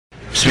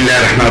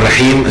الله الرحمن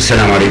الرحيم.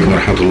 السلام عليكم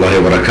ورحمة الله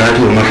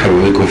وبركاته،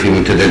 ومرحبا بكم في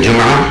منتدى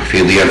الجمعة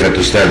في ضيافة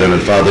أستاذنا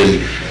الفاضل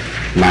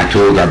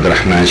معتوق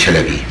عبدالرحمن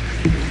شلبي.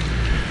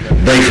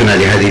 ضيفنا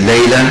لهذه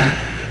الليلة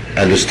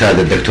الأستاذ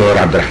الدكتور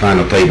عبدالرحمن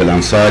الطيب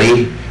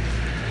الأنصاري،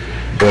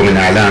 هو من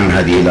أعلام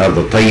هذه الأرض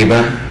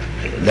الطيبة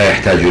لا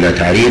يحتاج إلى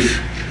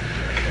تعريف،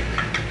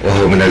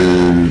 وهو من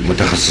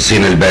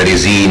المتخصصين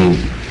البارزين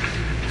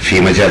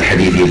في مجال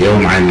حديثي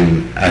اليوم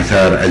عن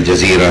آثار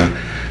الجزيرة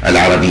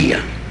العربية.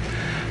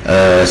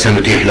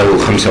 سنتيح له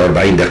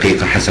 45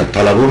 دقيقة حسب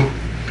طلبه،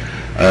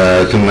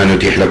 ثم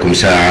نتيح لكم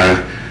ساعة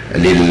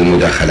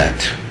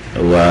للمداخلات.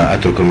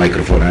 وأترك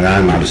الميكروفون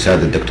الآن مع الأستاذ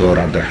الدكتور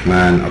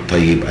عبدالرحمن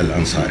الطيب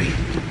الأنصاري.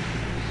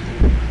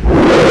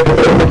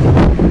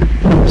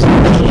 بسم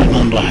الله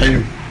الرحمن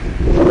الرحيم.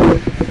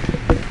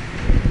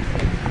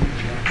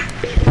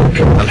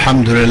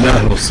 الحمد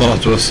لله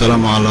والصلاة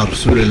والسلام على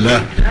رسول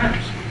الله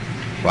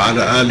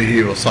وعلى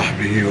آله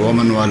وصحبه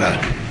ومن والاه.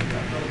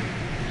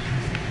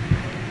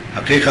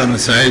 حقيقة أنا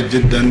سعيد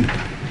جدا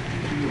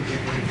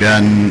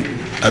بأن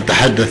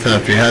أتحدث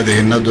في هذه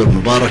الندوة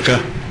المباركة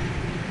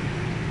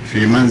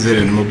في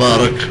منزل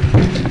مبارك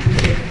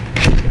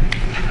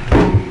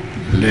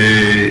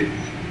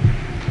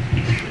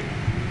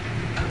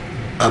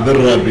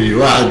لأبر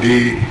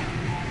بوعدي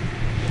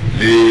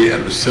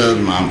للأستاذ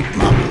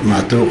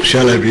معتوق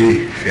شلبي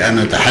في أن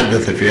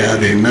أتحدث في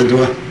هذه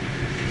الندوة،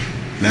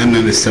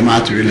 لأنني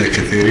استمعت إلى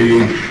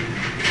كثيرين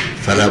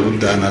فلا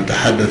بد أن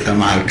أتحدث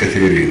مع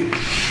الكثيرين.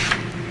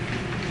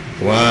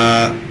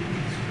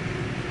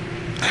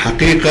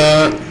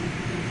 وحقيقة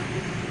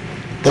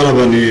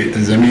طلبني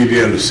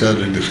زميلي الأستاذ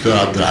الدكتور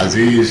عبد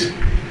العزيز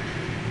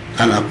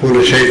أن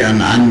أقول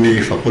شيئا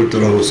عني، فقلت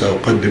له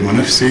سأقدم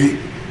نفسي.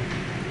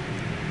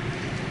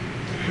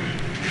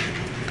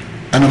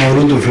 أنا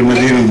مولود في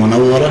المدينة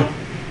المنورة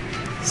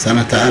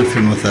سنة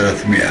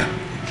 1300،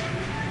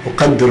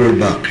 أقدر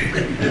الباقي.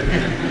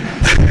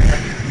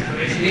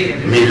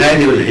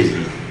 ميلادي ولا هجري؟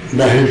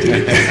 لا،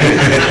 هجري.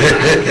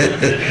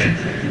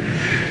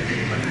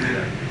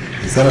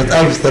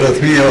 سنة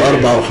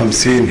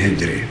 1354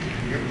 هجري،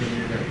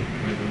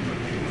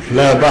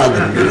 لا بعد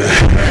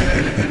الميلاد.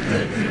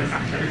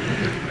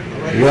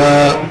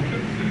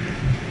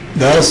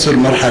 ودرست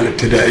المرحلة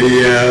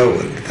الابتدائية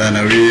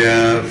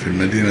والثانوية في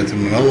المدينة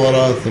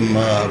المنورة، ثم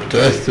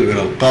ابتعثت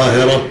إلى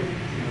القاهرة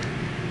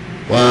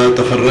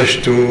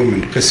وتخرجت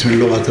من قسم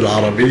اللغة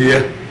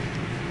العربية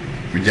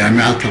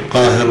بجامعة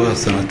القاهرة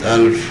سنة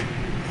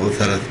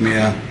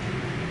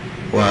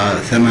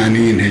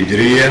 1380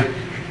 هجرية،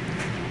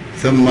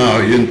 ثم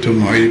عينت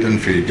معيدا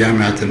في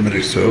جامعة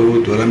الملك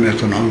سعود، ولم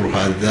يكن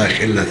عمرها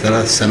ذاك إلا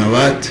 3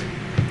 سنوات.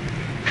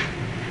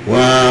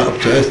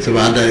 وابتعثت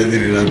بعدئذ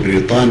إلى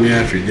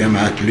بريطانيا في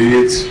جامعة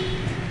ليدز،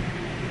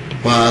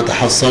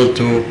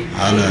 وتحصلت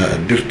على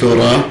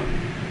الدكتوراه.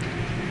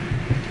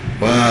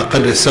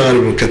 وقد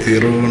يستغرب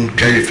الكثيرون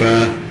كيف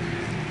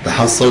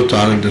تحصلت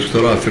على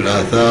الدكتوراه في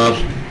الآثار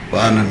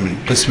وأنا من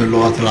قسم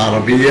اللغة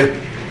العربية.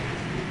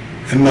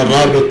 إن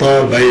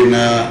الرابطة بين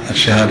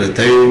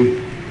الشهادتين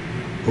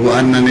هو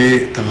أنني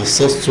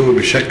تخصصت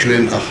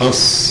بشكل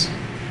أخص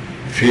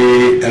في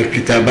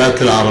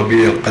الكتابات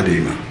العربية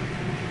القديمة،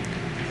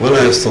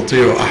 ولا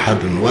يستطيع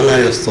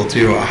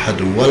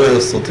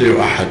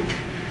أحد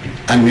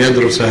أن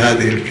يدرس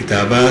هذه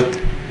الكتابات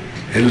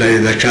إلا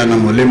إذا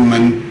كان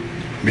ملما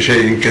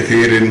بشيء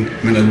كثير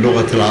من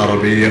اللغة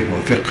العربية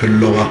وفقه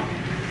اللغة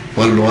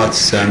واللغات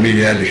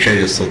السامية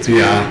لكي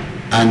يستطيع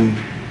أن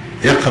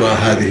يقرأ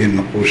هذه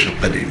النقوش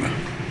القديمة.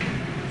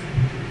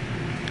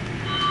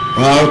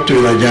 وعدت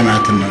إلى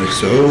جامعة الملك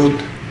سعود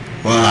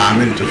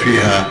وعملت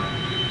فيها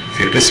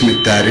في قسم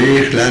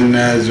التاريخ،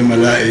 لأن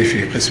زملائي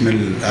في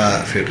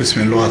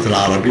قسم اللغة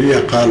العربية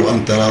قالوا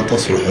أنت لا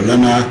تصلح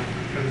لنا،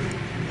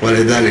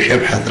 ولذلك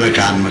ابحث لك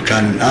عن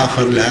مكان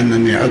آخر،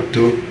 لأنني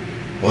عدت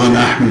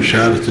وأنا أحمل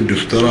شهادة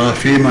الدكتوراه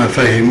فيما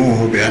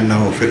فهموه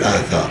بأنه في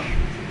الآثار.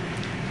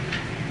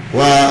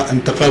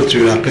 وانتقلت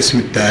إلى قسم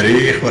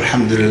التاريخ،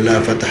 والحمد لله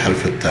فتح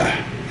الفتاح.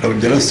 لو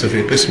جلست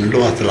في قسم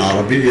اللغة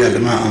العربية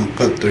لما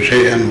أنقذت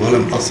شيئا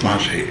ولم أصنع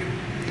شيئا،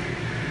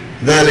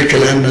 ذلك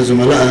لأن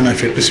زملائنا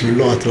في قسم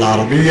اللغة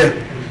العربية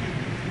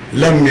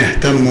لم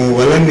يهتموا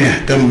ولن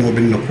يهتموا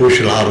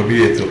بالنقوش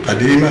العربية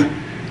القديمة،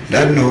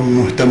 لأنهم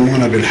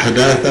مهتمون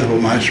بالحداثة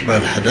وما أشبه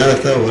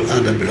الحداثة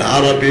والأدب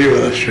العربي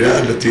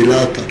والأشياء التي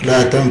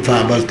لا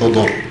تنفع بل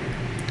تضر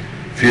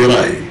في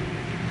رأيي.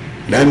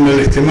 لأن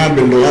الاهتمام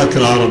باللغات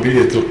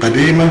العربية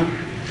القديمة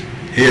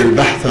هي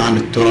البحث عن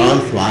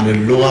التراث وعن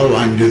اللغة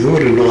وعن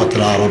جذور اللغة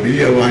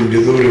العربية وعن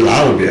جذور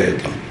العربي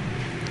أيضا.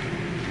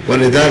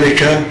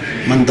 ولذلك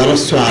من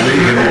درست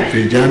عليهم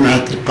في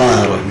جامعة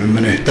القاهرة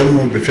ممن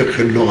اهتموا بفقه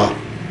اللغة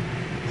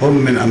هم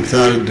من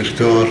أمثال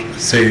الدكتور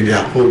السيد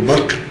يعقوب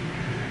بكر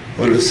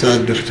والأستاذ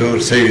الدكتور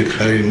سيد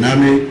خليل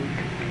نامي،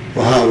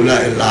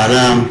 وهؤلاء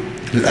الأعلام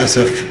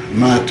للأسف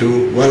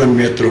ماتوا ولم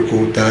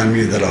يتركوا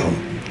تلاميذ لهم،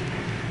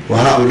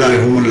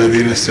 وهؤلاء هم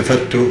الذين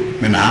استفدت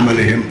من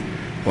عملهم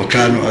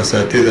وكانوا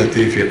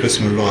أساتذتي في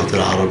قسم اللغة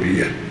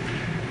العربية.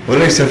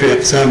 وليس في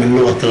أقسام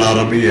اللغة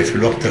العربية في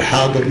الوقت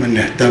الحاضر من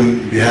يهتم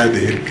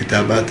بهذه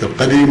الكتابات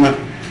القديمة،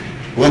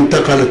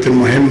 وانتقلت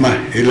المهمة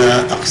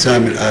إلى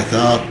أقسام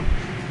الآثار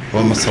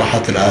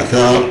ومسرحة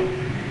الآثار.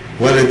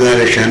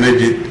 ولذلك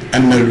نجد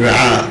أن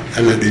الوعاء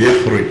الذي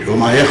يخرج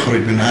وما يخرج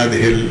من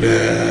هذه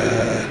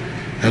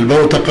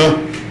البوتقة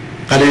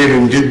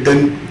قليل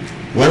جدا،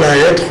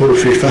 ولا يدخل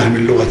في فهم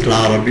اللغة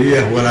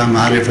العربية ولا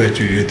معرفة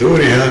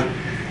جذورها،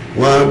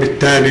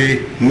 وبالتالي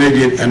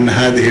نجد أن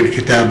هذه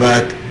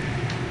الكتابات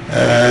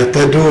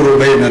تدور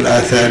بين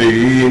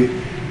الآثاريين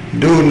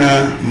دون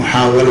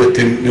محاولة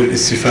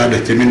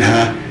للاستفادة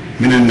منها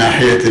من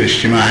الناحية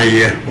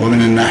الاجتماعية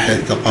ومن الناحية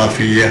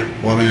الثقافية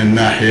ومن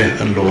الناحية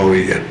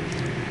اللغوية.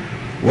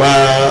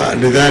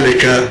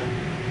 ولذلك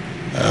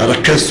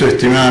ركزت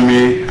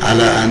اهتمامي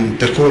على أن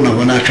تكون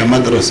هناك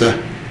مدرسة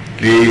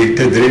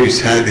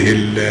لتدريس هذه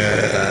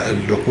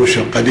النقوش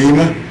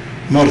القديمة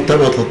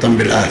مرتبطة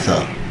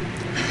بالآثار.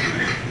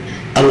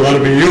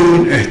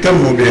 الغربيون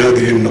اهتموا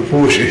بهذه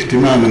النقوش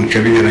اهتماما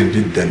كبيرا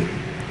جدا،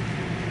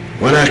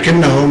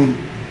 ولكنهم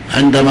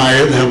عندما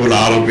يذهب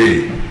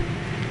العربي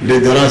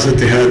لدراسة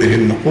هذه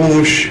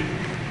النقوش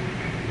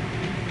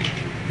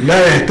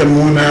لا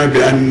يهتمون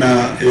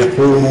بأن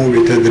يقوموا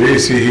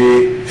بتدريسه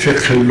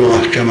فقه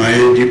اللغة كما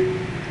يجب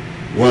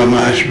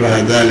وما أشبه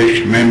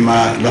ذلك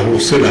مما له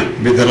صلة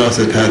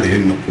بدراسة هذه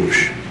النقوش.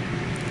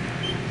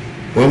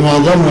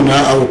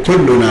 ومعظمنا أو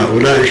كلنا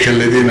أولئك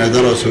الذين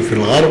درسوا في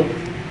الغرب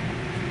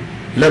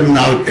لم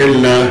نعد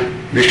إلا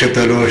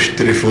بكتالوج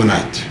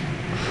تليفونات.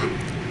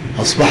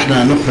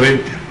 أصبحنا نخرج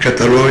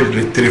كتالوج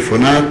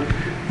للتليفونات،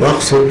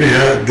 وأقصد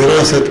بها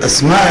دراسة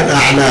أسماء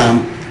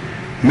الأعلام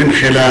من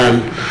خلال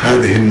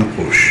هذه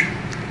النقوش.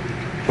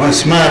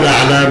 وأسماء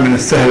الأعلام من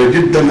السهل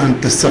جدا أن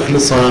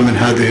تستخلصها من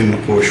هذه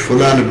النقوش،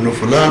 فلان ابن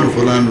فلان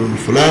وفلان ابن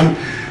فلان،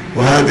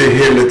 وهذه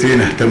هي التي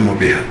نهتم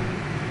بها.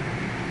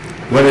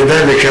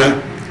 ولذلك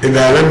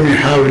إذا لم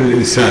يحاول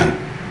الإنسان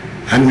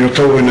أن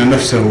يكون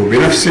نفسه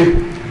بنفسه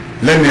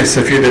لن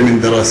يستفيد من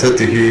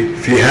دراسته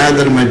في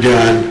هذا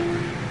المجال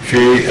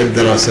في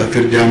الدراسة في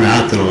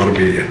الجامعات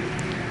الغربية.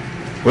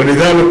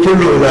 ولذلك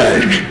كل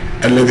أولئك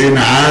الذين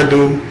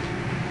عادوا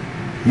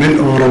من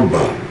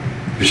أوروبا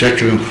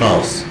بشكل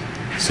خاص،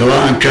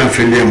 سواء كان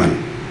في اليمن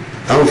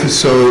أو في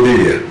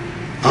السعودية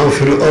أو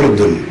في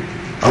الأردن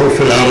أو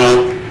في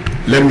العراق،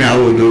 لم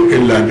يعودوا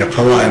إلا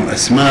بقوائم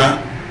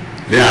أسماء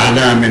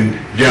لأعلام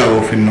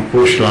جاءوا في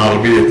النقوش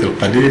العربية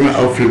القديمة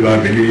أو في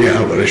البابلية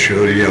أو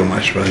الأشورية وما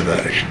أشبه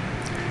ذلك.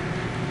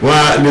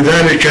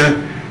 ولذلك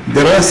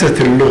دراسة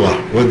اللغة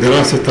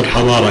ودراسة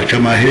الحضارة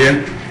كما هي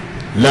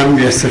لم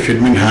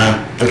يستفد منها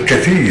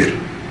الكثير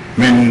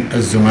من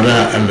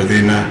الزملاء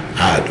الذين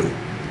عادوا.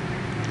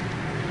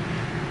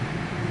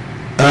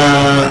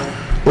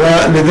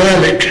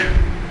 ولذلك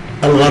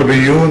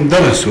الغربيون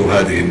درسوا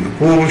هذه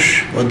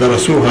النقوش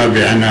ودرسوها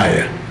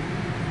بعناية،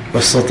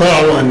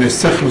 واستطاعوا أن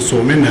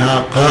يستخلصوا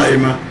منها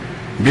قائمة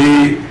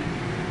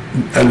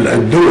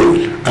بالدول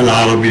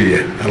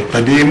العربية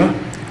القديمة،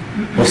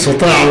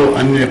 واستطاعوا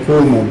أن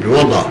يقوموا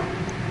بوضع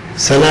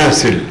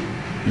سلاسل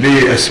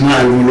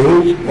لأسماء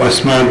الملوك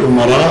وأسماء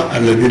الأمراء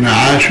الذين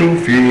عاشوا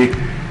في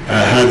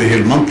هذه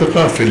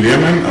المنطقة في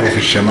اليمن أو في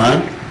الشمال.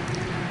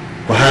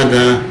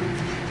 وهذا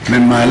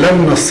مما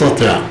لم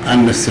نستطع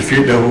أن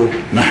نستفيده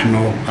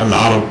نحن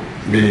العرب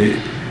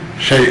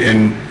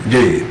بشيء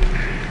جيد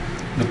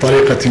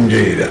بطريقة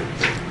جيدة.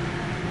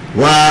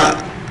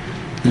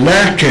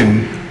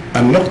 ولكن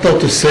النقطة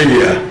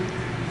السيئة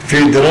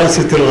في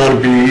دراسة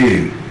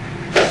الغربيين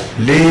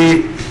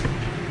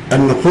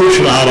للنقوش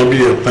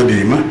العربية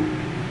القديمة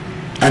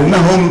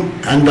أنهم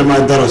عندما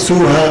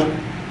درسوها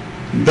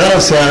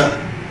درس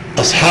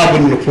أصحاب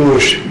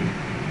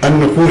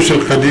النقوش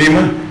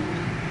القديمة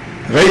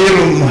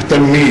غير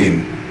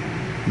مهتمين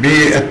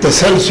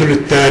بالتسلسل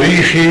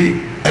التاريخي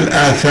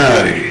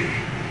الآثاري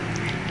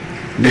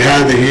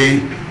لهذه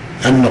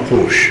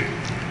النقوش،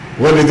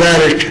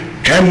 ولذلك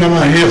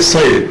كأنما هي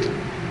الصيد،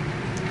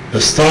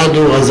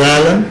 اصطادوا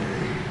غزالا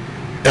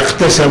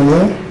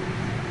اقتسموا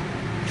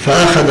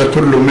فأخذ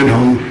كل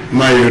منهم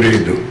ما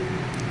يريده.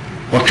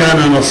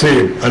 وكان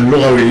نصيب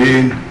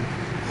اللغويين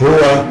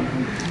هو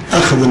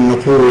أخذ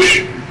النقوش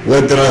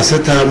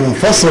ودراستها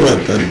منفصلة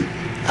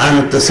عن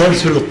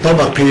التسلسل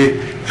الطبقي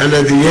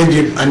الذي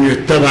يجب أن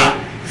يتبع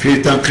في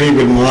تنقيب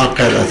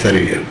المواقع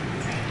الأثرية.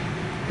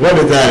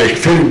 ولذلك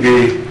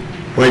شلبي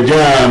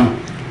وجام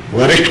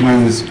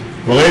وريكمنز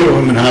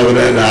وغيرهم من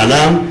هؤلاء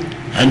الأعلام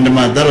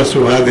عندما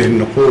درسوا هذه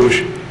النقوش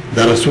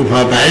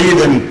درسوها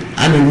بعيدا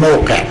عن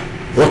الموقع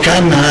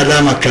وكأنها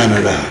لا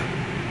مكان لها.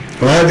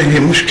 وهذه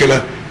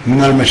مشكلة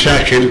من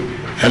المشاكل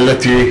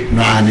التي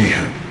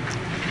نعانيها.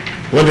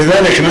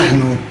 ولذلك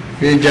نحن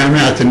في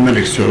جامعة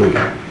الملك سعود،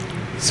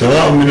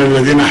 سواء من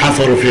الذين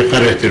حفروا في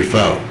قرية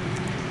الفاو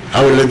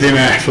أو الذين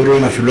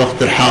يحفرون في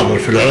الوقت الحاضر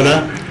في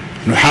العلا،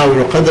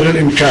 نحاول قدر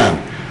الإمكان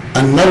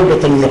أن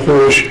نربط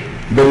النقوش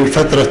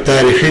بالفترة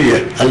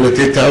التاريخية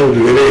التي تعود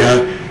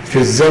إليها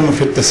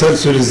في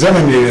التسلسل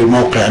الزمني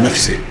للموقع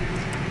نفسه.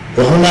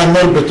 وهنا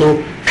نربط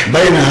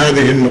بين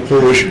هذه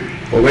النقوش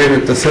وبين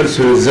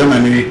التسلسل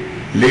الزمني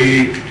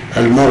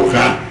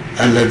للموقع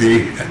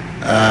الذي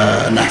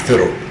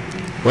نحفره،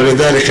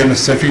 ولذلك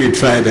نستفيد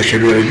فائدة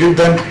كبيرة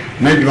جدا،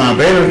 نجمع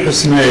بين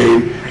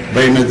الحسنين،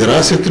 بين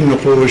دراسة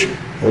النقوش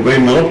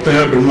وبين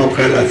ربطها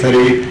بالموقع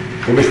الأثري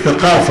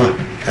وبالثقافة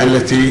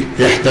التي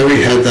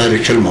يحتويها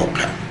ذلك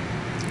الموقع.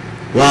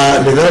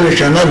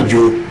 ولذلك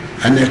نرجو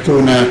أن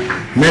يكون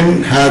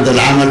من هذا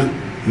العمل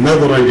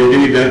نظرة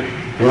جديدة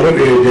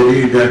ورؤية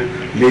جديدة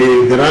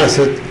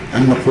لدراسة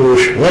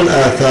النقوش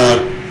والآثار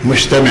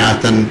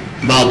مجتمعة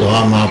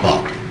بعضها مع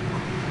بعض.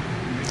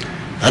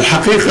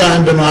 الحقيقة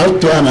عندما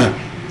عدت أنا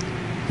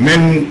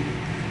من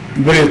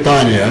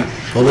بريطانيا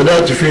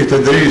وبدأت في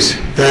تدريس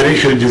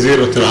تاريخ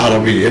الجزيرة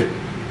العربية،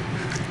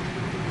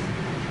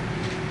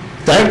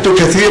 تعبت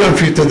كثيرا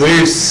في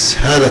تدريس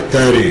هذا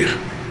التاريخ،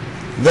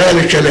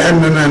 ذلك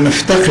لأننا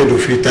نفتقد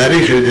في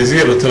تاريخ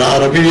الجزيرة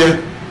العربية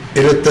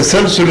إلى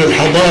التسلسل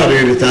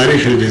الحضاري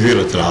لتاريخ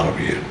الجزيرة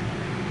العربية،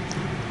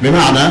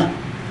 بمعنى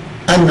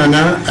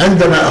أننا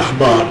عندنا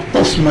أخبار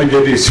تصمى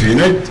جديس في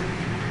نجد،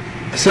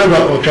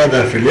 سبأ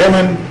وكذا في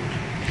اليمن،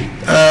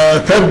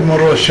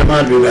 تدمر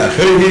والشمال إلى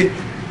آخره،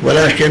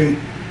 ولكن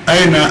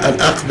أين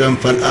الأقدم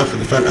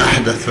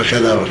فالأحدث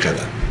فكذا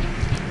وكذا.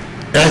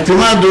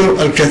 اعتماد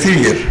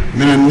الكثير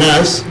من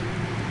الناس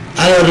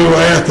على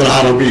الروايات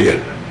العربية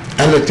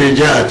التي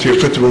جاءت في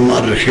كتب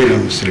المؤرخين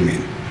المسلمين،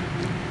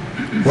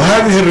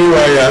 وهذه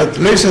الروايات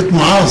ليست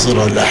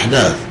معاصرة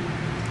للأحداث،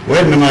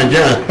 وإنما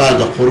جاءت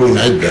بعد قرون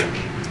عدة،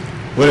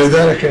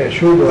 ولذلك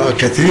يشوبها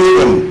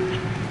كثير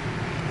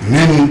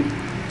من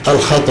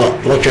الخطأ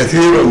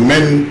وكثير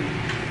من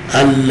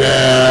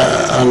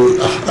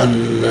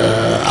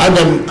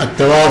عدم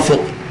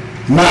التوافق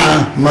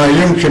مع ما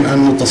يمكن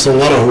أن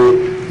نتصوره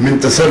من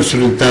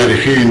تسلسل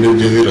تاريخي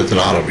للجزيرة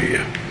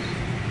العربية.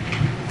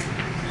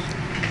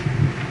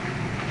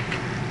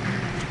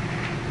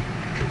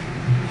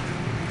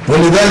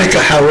 ولذلك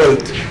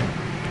حاولت،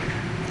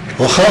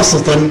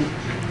 وخاصة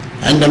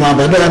عندما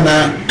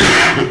بدأنا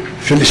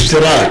في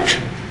الاشتراك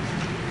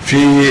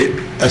في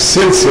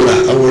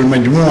السلسلة أو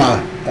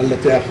المجموعة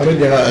التي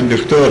أخرجها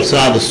الدكتور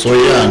سعد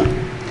الصويان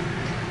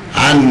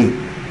عن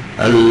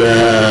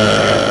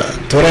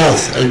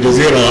تراث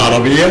الجزيرة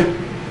العربية،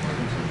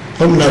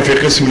 قمنا في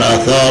قسم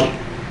الآثار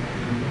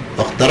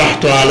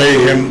واقترحت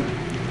عليهم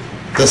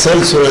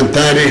تسلسلا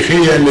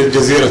تاريخيا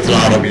للجزيرة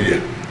العربية،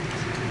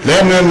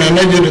 لأننا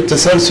نجد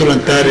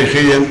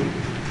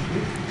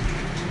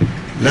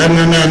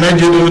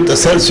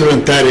تسلسلا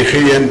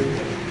تاريخيا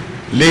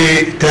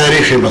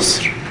لتاريخ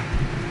مصر،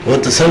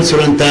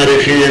 وتسلسلا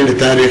تاريخيا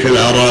لتاريخ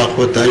العراق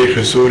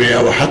وتاريخ سوريا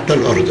وحتى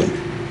الأردن،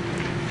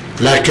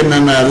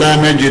 لكننا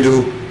لا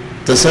نجد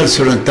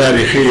تسلسلا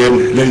تاريخيا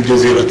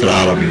للجزيرة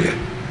العربية.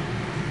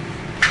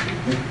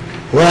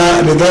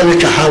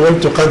 ولذلك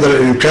حاولت قدر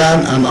الإمكان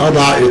أن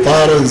أضع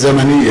إطارا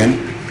زمنيا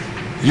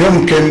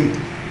يمكن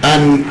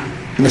أن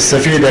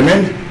نستفيد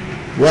منه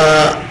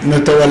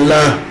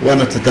ونتولاه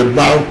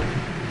ونتتبعه،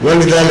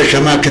 ولذلك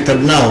ما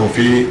كتبناه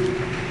في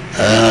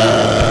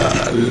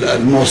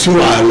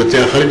الموسوعة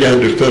التي أخرجها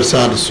الدكتور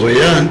سعد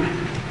الصويان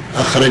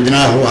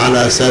أخرجناه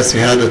على أساس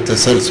هذا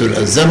التسلسل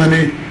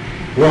الزمني،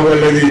 وهو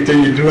الذي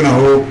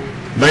تجدونه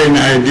بين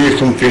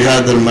أيديكم في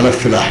هذا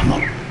الملف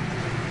الأحمر.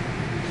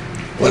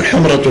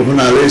 والحمرة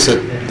هنا ليست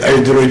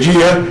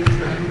أيديولوجية،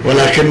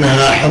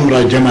 ولكنها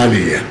حمرة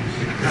جمالية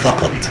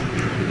فقط.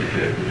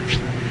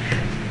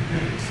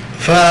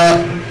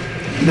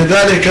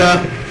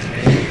 فلذلك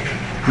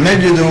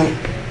نجد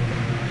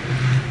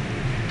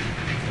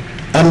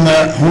أن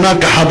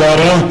هناك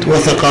حضارات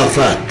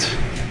وثقافات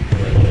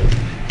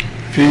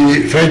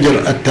في فجر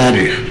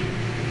التاريخ،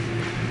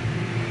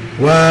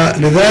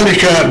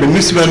 ولذلك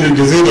بالنسبة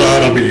للجزيرة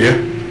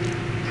العربية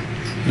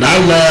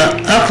لعل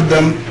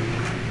أقدم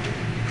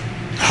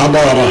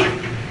حضارة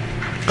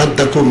قد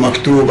تكون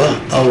مكتوبة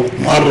أو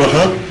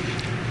مؤرخة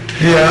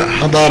هي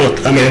حضارة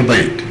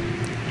العبيد.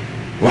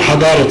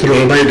 وحضارة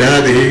العبيد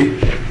هذه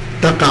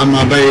تقع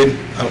ما بين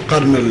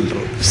القرن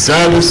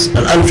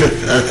الألف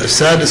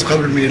السادس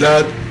قبل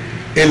الميلاد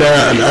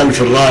إلى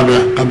الألف الرابع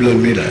قبل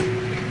الميلاد.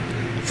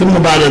 ثم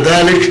بعد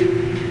ذلك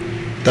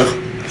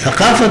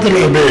ثقافة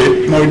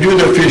العبيد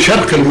موجودة في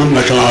شرق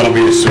المملكة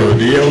العربية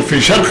السعودية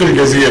وفي شرق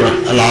الجزيرة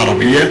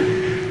العربية،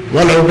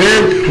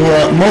 والعبيد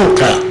هو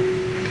موقع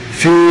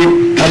في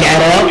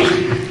العراق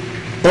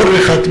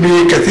أرخت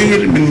به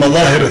كثير من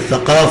مظاهر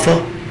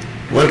الثقافة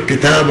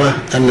والكتابة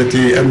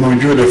التي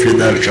الموجودة في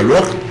ذلك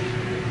الوقت،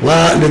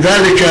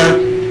 ولذلك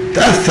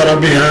تأثر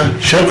بها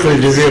شرق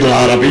الجزيرة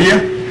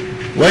العربية.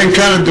 وإن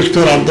كان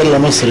الدكتور عبدالله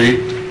مصري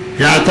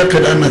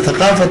يعتقد أن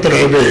ثقافة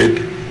العبيد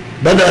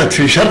بدأت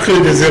في شرق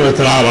الجزيرة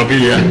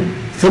العربية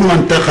ثم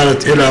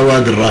انتقلت إلى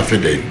وادي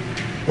الرافدين،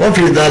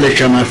 وفي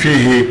ذلك ما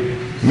فيه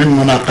من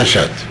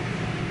مناقشات.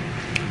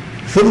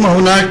 ثم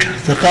هناك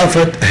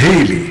ثقافة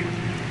هيلي،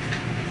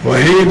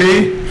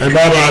 وهيلي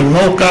عبارة عن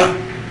موقع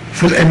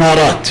في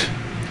الإمارات،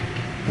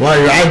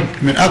 ويعد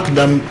من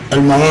أقدم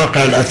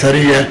المواقع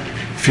الأثرية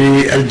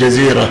في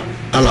الجزيرة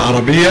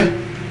العربية.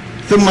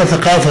 ثم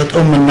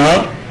ثقافة أم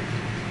النار،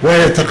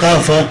 وهي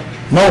ثقافة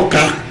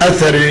موقع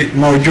أثري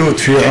موجود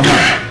في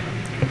عمان،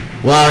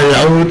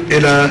 ويعود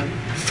إلى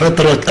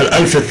فترة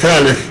الألف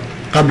الثالث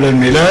قبل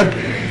الميلاد.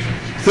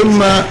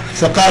 ثم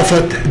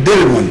ثقافة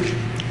دلمن،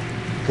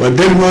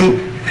 ودلمن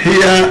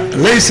هي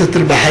ليست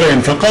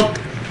البحرين فقط،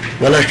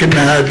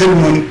 ولكنها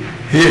دلمن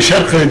هي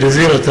شرق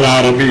الجزيرة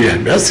العربية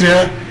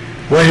بأسرها،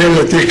 وهي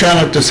التي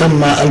كانت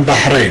تسمى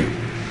البحرين،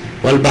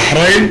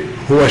 والبحرين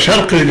هو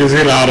شرق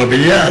الجزيرة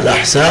العربية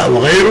الأحساء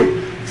وغيره،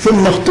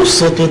 ثم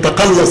اختصت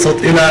وتقلصت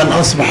إلى أن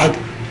أصبحت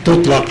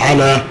تطلق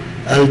على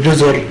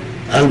الجزر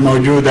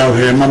الموجودة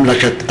وهي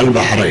مملكة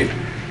البحرين،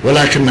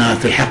 ولكنها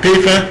في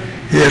الحقيقة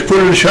هي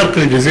كل شرق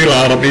الجزيرة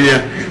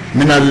العربية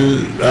من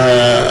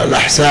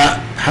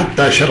الأحساء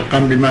حتى شرقا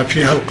بما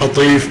فيها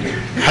القطيف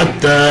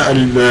حتى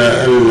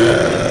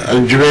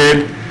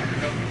الجبيل.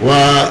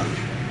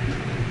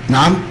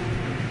 نعم.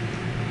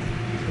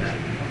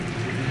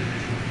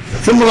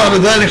 ثم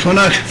بعد ذلك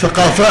هناك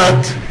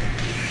ثقافات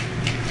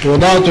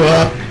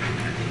وضعتها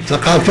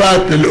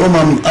ثقافات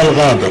للأمم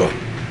الغابرة.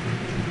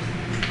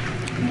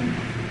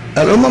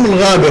 الأمم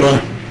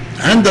الغابرة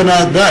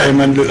عندنا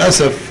دائما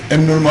للأسف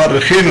أن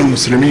المؤرخين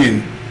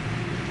المسلمين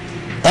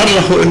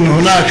أرخوا أن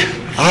هناك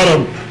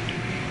عرب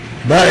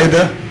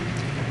بائدة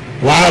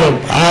وعرب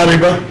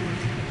عاربة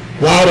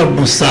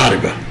وعرب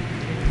مستعربة،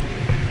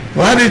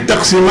 وهذه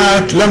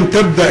التقسيمات لم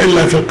تبدأ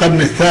إلا في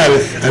القرن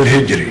الثالث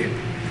الهجري،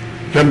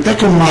 لم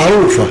تكن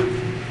معروفة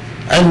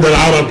عند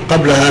العرب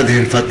قبل هذه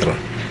الفترة.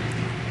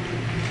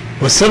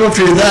 والسبب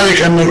في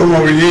ذلك أن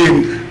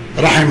الأمويين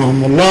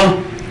رحمهم الله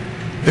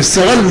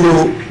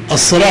استغلوا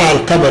الصراع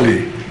القبلي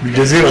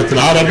بالجزيرة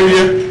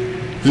العربية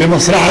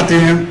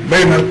لمصلحتهم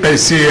بين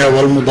القيسية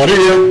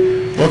والمضرية،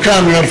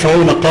 وكانوا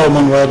يرفعون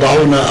قوما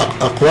ويضعون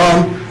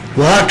أقوام،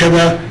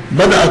 وهكذا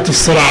بدأت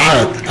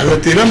الصراعات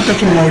التي لم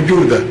تكن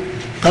موجودة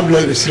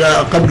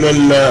قبل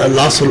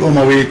العصر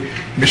الأموي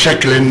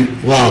بشكل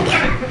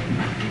واضح.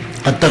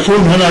 قد تكون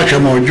هناك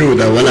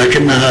موجودة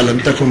ولكنها لم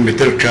تكن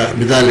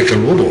بذلك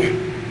الوضوح.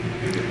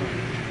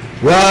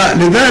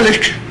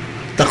 ولذلك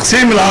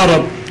تقسيم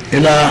العرب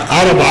إلى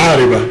عرب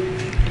عاربة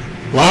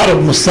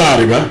وعرب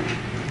مستعربة،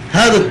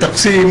 هذا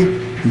التقسيم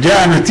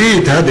جاء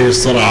نتيجة هذه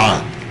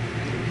الصراعات،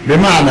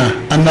 بمعنى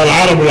أن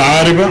العرب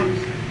العاربة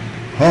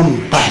هم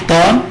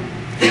قحطان،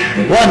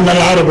 وأن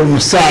العرب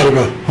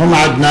المستعربة هم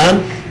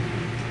عدنان،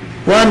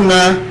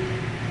 وأن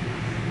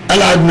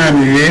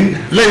العدنانيين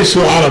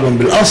ليسوا عربا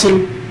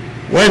بالأصل،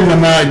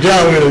 وإنما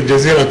جاءوا إلى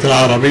الجزيرة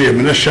العربية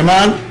من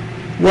الشمال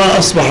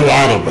وأصبحوا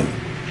عربا،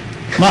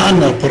 مع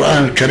أن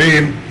القرآن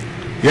الكريم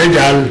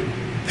يجعل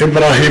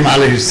إبراهيم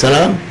عليه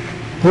السلام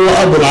هو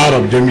أبو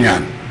العرب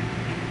جميعا،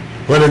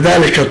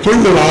 ولذلك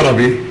كل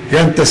العرب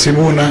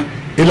ينتسبون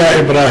إلى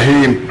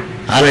إبراهيم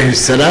عليه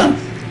السلام.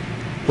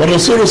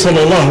 والرسول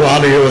صلى الله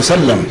عليه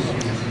وسلم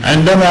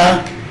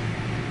عندما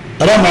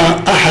رمى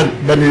أحد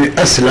بني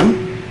أسلم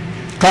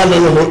قال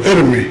له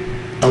ارمي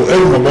أو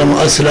ارموا بنو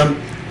أسلم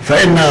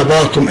فإن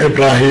أباكم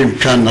إبراهيم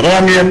كان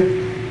راميا،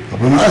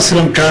 وبنو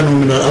أسلم كانوا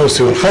من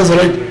الأوس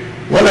والخزرج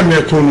ولم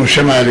يكونوا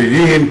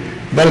شماليين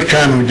بل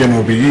كانوا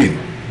جنوبيين.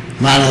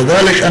 معنى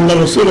ذلك أن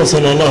الرسول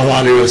صلى الله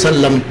عليه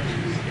وسلم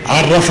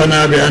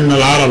عرفنا بأن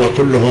العرب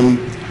كلهم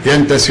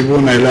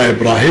ينتسبون إلى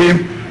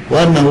إبراهيم،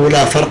 وأنه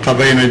لا فرق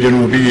بين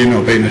جنوبي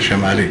وبين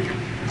شمالي.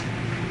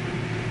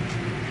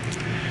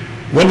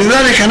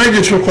 ولذلك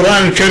نجد في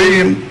القرآن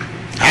الكريم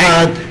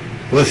عاد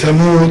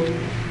وثمود،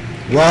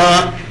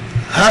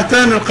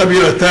 وهاتان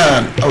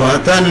القبيلتان أو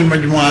هاتان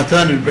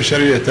المجموعتان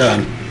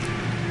البشريتان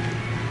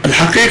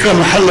الحقيقة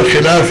محل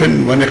خلاف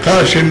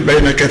ونقاش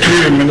بين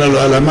كثير من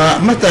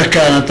العلماء متى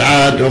كانت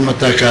عاد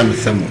ومتى كانت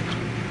ثمود.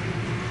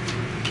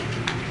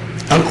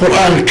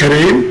 القرآن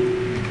الكريم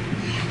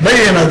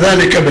بين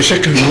ذلك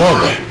بشكل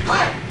واضح،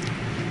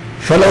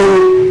 فلو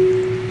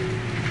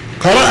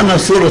قرأنا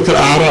سورة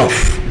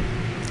الأعراف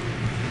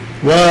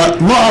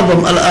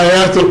ومعظم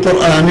الآيات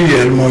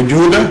القرآنية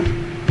الموجودة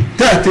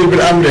تأتي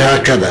بالأمر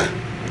هكذا: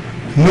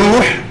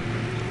 نوح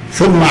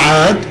ثم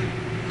عاد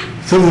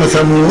ثم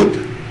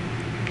ثمود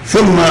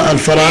ثم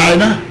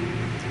الفراعنة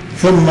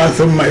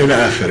ثم إلى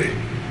آخره.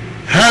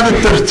 هذا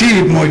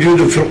الترتيب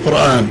موجود في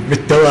القرآن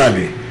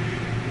بالتوالي،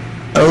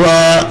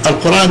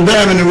 والقرآن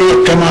دائما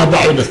يقول كما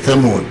بعدت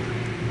ثمود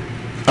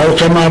أو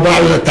كما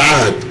بعدت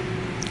عاد،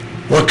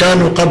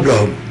 وكانوا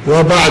قبلهم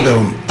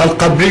وبعدهم،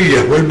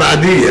 القبلية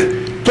والبعدية.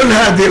 كل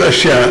هذه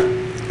الأشياء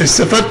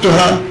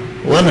استفدتها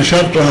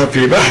ونشرتها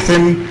في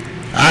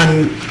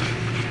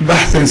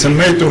بحث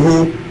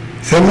سميته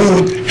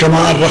ثمود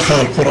كما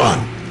أرخها القرآن،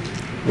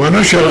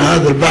 ونشر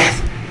هذا البحث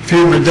في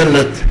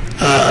مجلة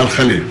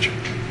الخليج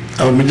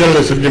أو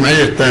مجلة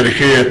الجمعية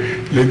التاريخية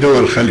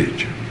لدول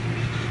الخليج.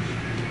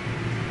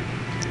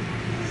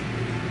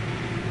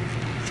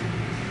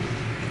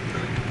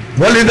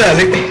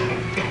 ولذلك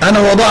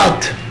أنا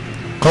وضعت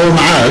قوم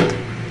عاد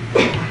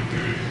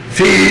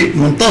في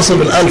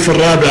منتصف الألف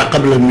الرابع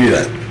قبل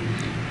الميلاد،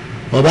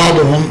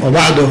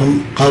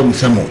 وبعدهم قوم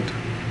ثمود.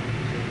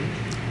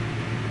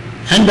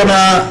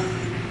 عندما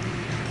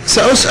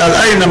سأسأل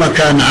أين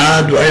مكان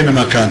عاد وأين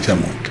مكان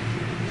ثمود،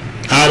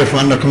 أعرف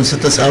أنكم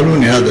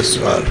ستسألوني هذا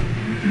السؤال،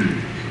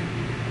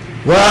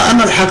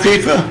 وأنا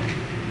الحقيقة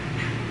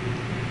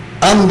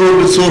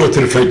أنظر لسورة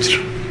الفجر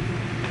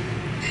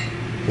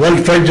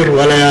والفجر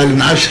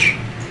وليال عشر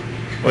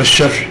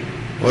والشفع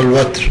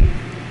والوتر،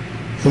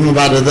 ثم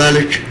بعد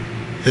ذلك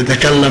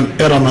يتكلم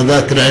إرم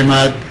ذات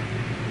العماد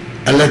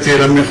التي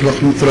لم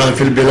يخلق مثلها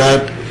في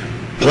البلاد،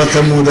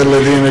 وثمود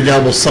الذين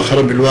جابوا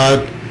الصخر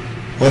بالواد،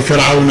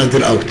 وفرعون ذي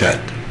الأوتاد.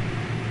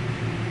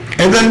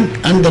 إذن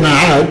عندنا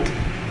عاد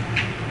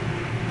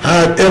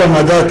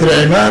إرم ذات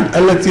العماد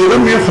التي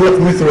لم يخلق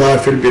مثلها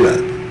في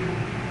البلاد.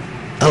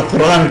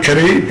 القرآن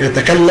الكريم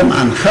يتكلم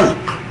عن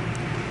خلق،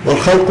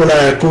 والخلق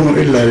لا يكون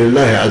إلا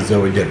لله عز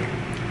وجل،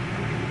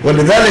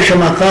 ولذلك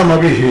ما قام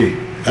به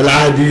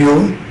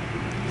العاديون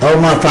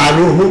أو ما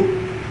فعلوه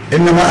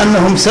إنما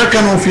أنهم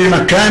سكنوا في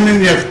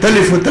مكان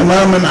يختلف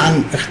تماما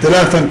عن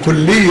اختلافا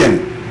كليا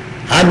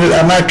عن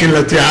الأماكن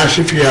التي عاش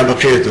فيها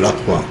بقية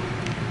الأقوام.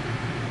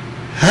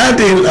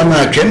 هذه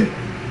الأماكن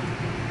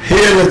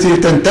هي التي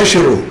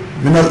تنتشر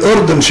من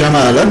الأردن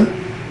شمالا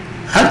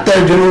حتى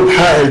جنوب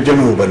حائل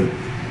جنوبا.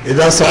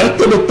 إذا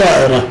صعدت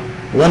بالطائرة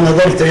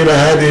ونظرت إلى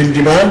هذه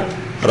الجبال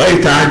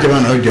رأيت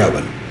عجبا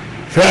عجابا،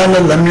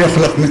 فعلا لم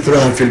يخلق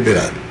مثلها في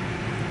البلاد.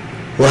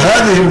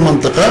 وهذه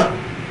المنطقة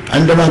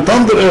عندما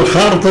تنظر إلى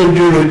الخارطة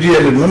الجيولوجية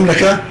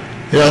للمملكة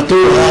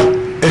يعطوها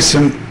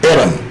اسم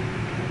إرم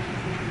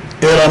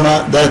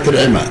ذات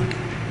العماد،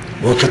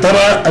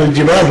 وترى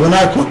الجبال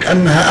هناك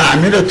وكأنها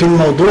أعمدة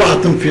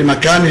موضوعة في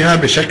مكانها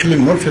بشكل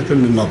ملفت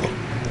للنظر.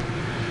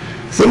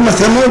 ثم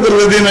ثمود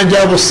الذين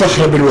جابوا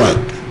الصخر بالواد،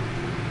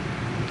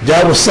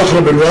 جابوا الصخر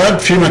بالواد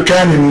في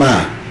مكان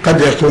ما،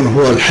 قد يكون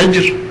هو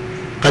الحجر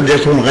قد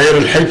يكون غير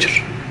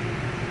الحجر.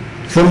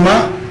 ثم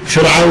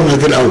فرعون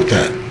ذي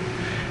الأوتاد.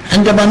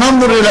 عندما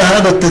ننظر إلى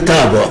هذا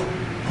التتابع،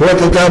 هو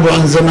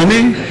تتابع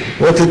زمني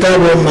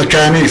وتتابع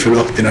مكاني في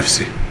الوقت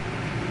نفسه.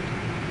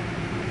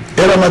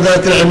 إرم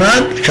ذات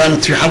العماد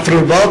كانت في حفر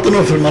الباطن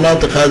وفي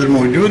المناطق هذه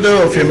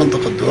الموجودة وفي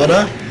منطقة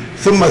دورة،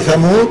 ثم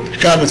ثمود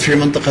كانت في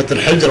منطقة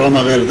الحجر وما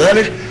غير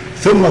ذلك،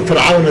 ثم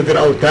فرعون ذي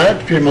الأوتاد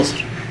في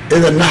مصر.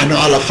 إذا نحن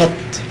على خط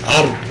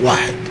عرض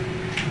واحد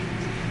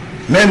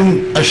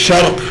من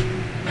الشرق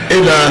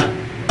إلى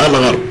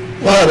الغرب،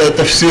 وهذا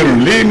تفسير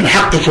لي من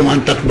حقكم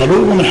أن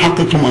تقبلوه ومن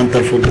حقكم أن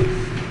ترفضوه.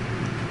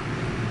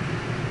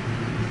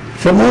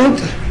 ثمود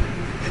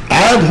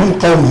عاد هم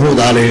قوم هود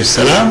عليه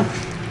السلام،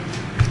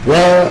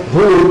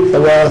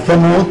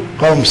 وثمود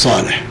قوم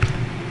صالح.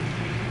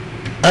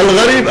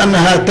 الغريب أن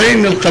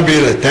هاتين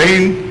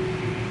القبيلتين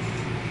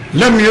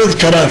لم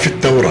يذكرا في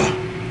التوراة،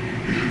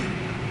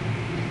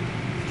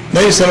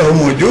 ليس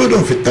له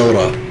وجود في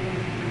التوراة،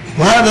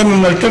 وهذا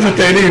مما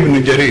التفت إليه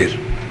ابن جرير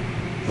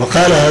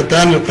وقال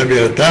هاتان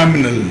القبيلتان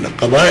من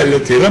القبائل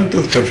التي لم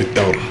تذكر في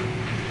التوراة.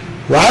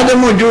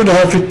 وعدم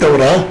وجودها في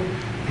التوراة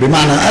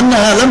بمعنى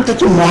أنها لم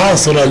تكن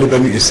معاصرة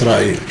لبني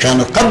إسرائيل،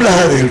 كانت قبل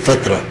هذه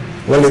الفترة،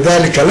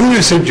 ولذلك لم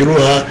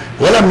يسجلوها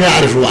ولم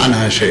يعرفوا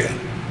عنها شيئا.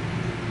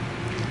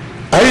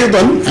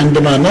 أيضا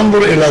عندما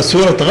ننظر إلى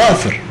سورة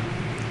غافر،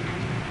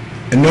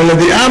 إن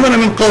الذي آمن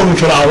من قوم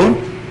فرعون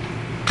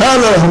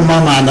قال لهم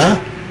ما معناه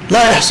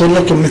لا يحصل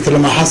لكم مثل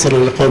ما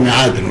حصل لقوم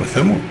عاد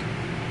وثمود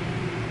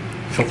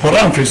في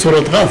القرآن في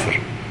سورة غافر.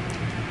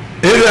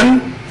 إذن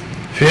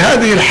في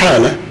هذه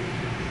الحالة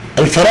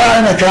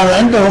الفراعنة كان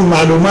عندهم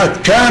معلومات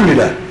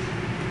كاملة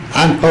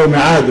عن قوم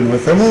عاد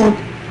وثمود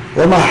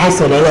وما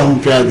حصل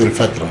لهم في هذه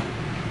الفترة.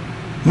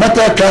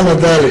 متى كان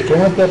ذلك؟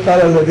 ومتى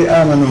قال الذي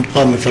آمن من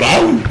قوم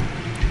فرعون؟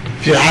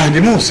 في عهد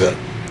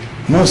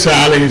موسى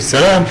عليه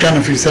السلام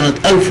كان في سنة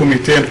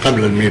 1200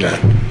 قبل الميلاد.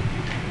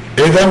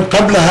 إذن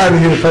قبل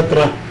هذه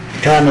الفترة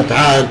كانت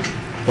عاد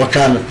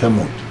وكانت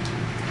ثمود.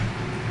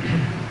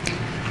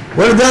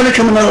 ولذلك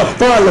من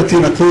الأخطاء التي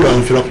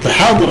نقولها في الوقت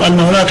الحاضر أن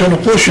هناك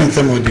نقوش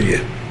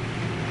ثمودية.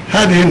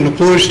 هذه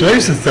النقوش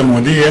ليست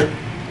ثمودية،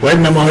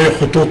 وإنما هي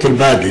خطوط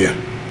البادية.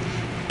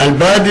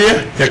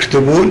 البادية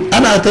يكتبون،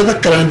 أنا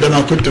أتذكر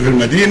عندما كنت في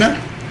المدينة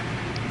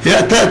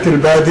تأتي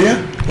البادية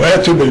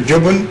ويأتوا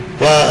بالجبن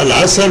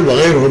والعسل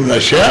وغيره من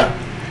الأشياء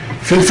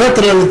في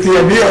الفترة التي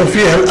يبيع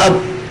فيها الأب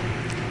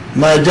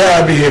ما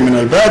جاء به من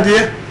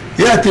البادية،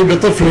 يأتي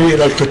بطفله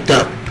إلى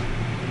الكتاب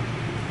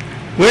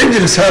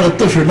ويجلس هذا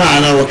الطفل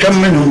معنا.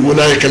 وكم منهم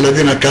أولئك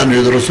الذين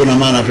كانوا يدرسون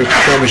معنا في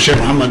كتاب الشيخ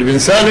محمد بن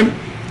سالم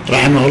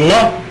رحمه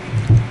الله،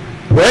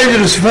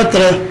 ويجلس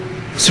فترة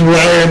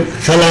أسبوعين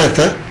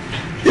ثلاثة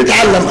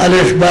يتعلم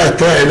ألف باء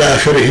تاء إلى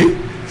آخره،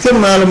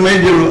 ثم لما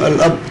يجي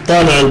الأب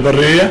طالع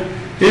البرية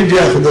يجي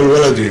يأخذ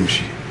الولد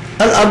ويمشي.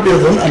 الأب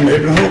يظن أن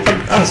ابنه قد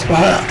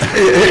أصبح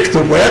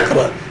يكتب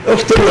ويقرأ،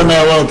 اكتب لنا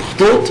يا ولد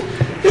خطوط،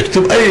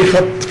 يكتب أي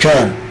خط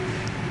كان.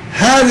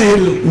 هذه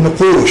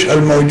النقوش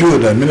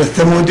الموجودة من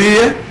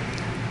الثمودية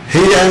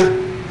هي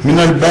من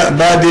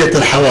بادية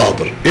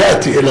الحواضر،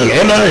 يأتي إلى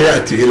العلا،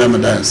 يأتي إلى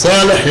مدائن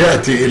صالح،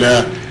 يأتي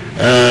إلى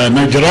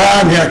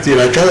نجران، يأتي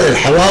إلى كذا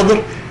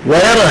الحواضر،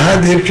 ويرى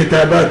هذه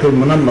الكتابات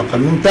المنمقة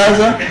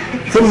الممتازة،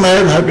 ثم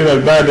يذهب إلى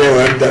البادية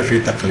ويبدأ في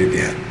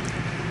تقليدها.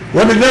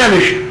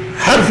 ولذلك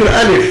حرف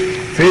الألف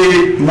في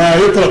ما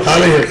يطلق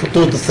عليه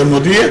الخطوط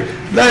الثمودية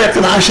لا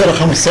يقل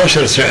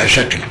 10-15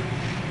 شكل.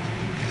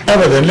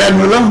 أبدا،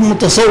 لأنه لم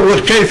متصور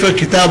كيف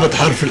كتابة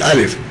حرف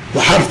الألف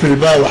وحرف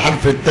الباء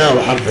وحرف التاء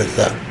وحرف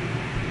الثاء.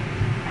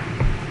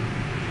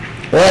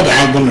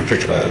 واضح أظن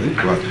الفكرة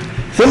هذه.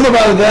 ثم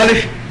بعد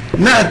ذلك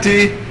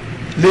نأتي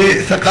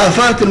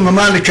لثقافات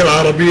الممالك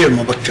العربية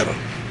المبكرة.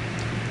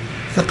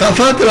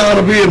 ثقافات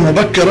العربية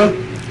المبكرة،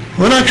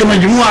 هناك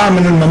مجموعة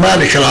من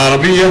الممالك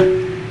العربية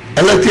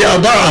التي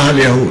أضاعها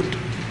اليهود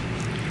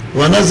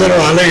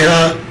ونزلوا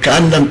عليها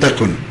كأن لم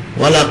تكن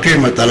ولا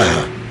قيمة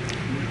لها،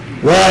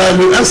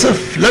 وللأسف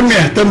لم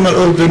يهتم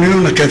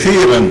الأردنيون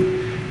كثيرا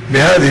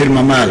بهذه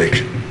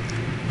الممالك،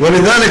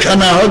 ولذلك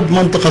أنا أعد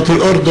منطقة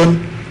الأردن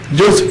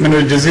جزء من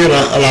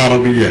الجزيرة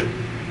العربية،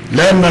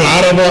 لأن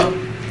العرب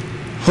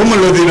هم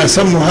الذين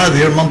سموا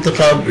هذه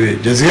المنطقة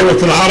بجزيرة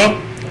العرب،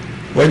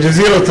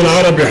 وجزيرة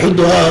العرب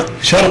يحدها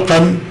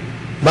شرقا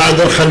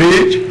بعد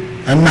الخليج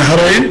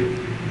النهرين،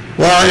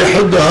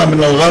 ويحدها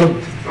من الغرب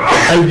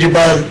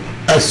الجبال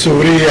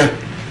السورية،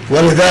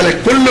 ولذلك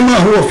كل ما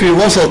هو في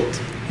وسط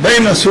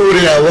بين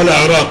سوريا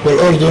والعراق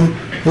والأردن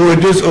هو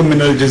جزء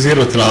من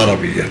الجزيرة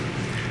العربية.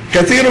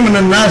 كثير من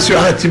الناس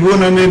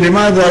يعاتبونني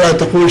لماذا لا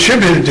تقول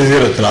شبه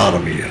الجزيرة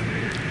العربية؟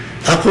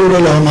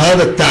 أقول لهم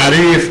هذا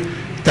التعريف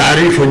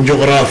تعريف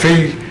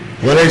جغرافي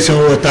وليس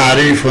هو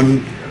تعريف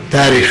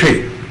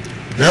تاريخي،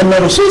 لأن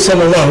الرسول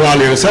صلى الله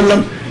عليه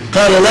وسلم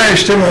قال لا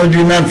يجتمع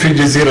دينان في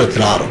جزيرة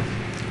العرب.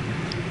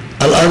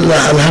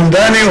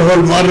 الهمداني وهو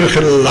المؤرخ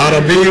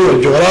العربي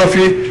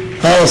والجغرافي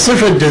قال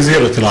صفة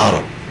جزيرة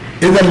العرب.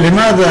 إذا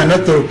لماذا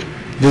نترك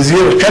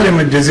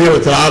كلمة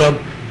جزيرة العرب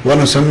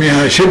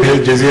ونسميها شبه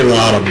الجزيرة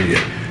العربية؟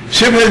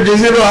 شبه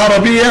الجزيرة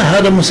العربية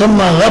هذا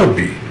مسمى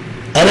غربي،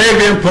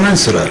 Arabian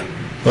Peninsula،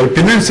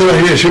 والبننسلا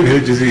هي شبه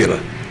الجزيرة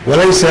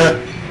وليس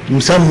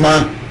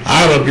مسمى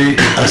عربي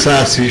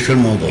أساسي في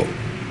الموضوع.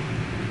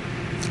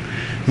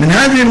 من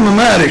هذه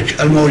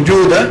الممالك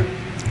الموجودة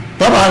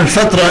طبعا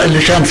الفترة اللي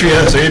كان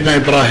فيها سيدنا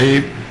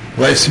إبراهيم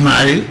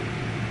وإسماعيل،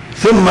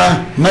 ثم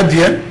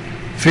مدين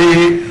في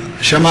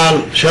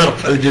شمال شرق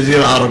الجزيرة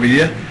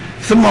العربية،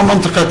 ثم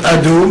منطقة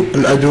أدوم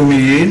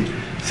الأدوميين،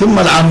 ثم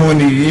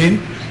العمونيين،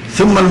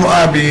 ثم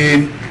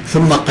المؤابيين،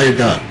 ثم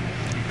قيدار.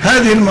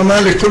 هذه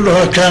الممالك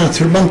كلها كانت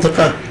في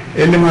المنطقة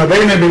اللي ما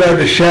بين بلاد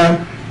الشام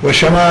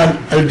وشمال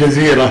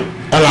الجزيرة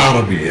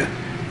العربية.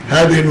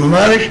 هذه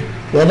الممالك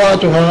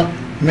وضعتها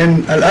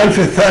من الألف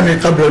الثاني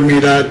قبل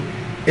الميلاد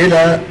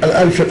إلى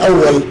الألف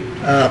الأول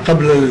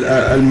قبل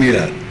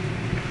الميلاد.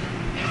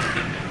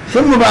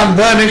 ثم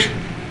بعد ذلك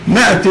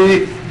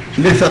نأتي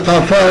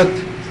لثقافات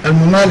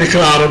الممالك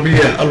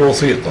العربية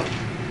الوسيطة.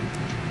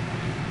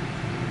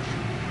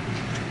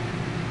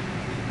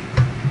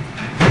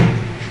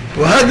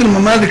 وهذه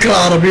الممالك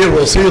العربية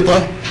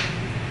الوسيطة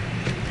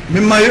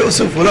مما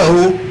يؤسف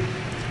له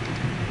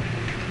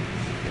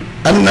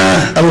أن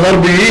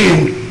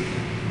الغربيين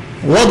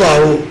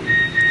وضعوا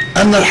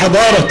أن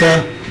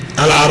الحضارة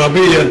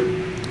العربية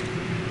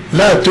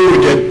لا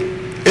توجد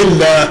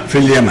إلا في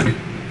اليمن،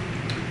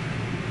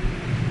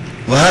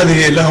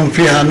 وهذه لهم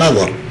فيها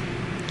نظر،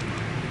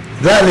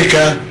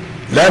 ذلك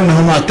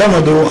لأنهم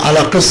اعتمدوا على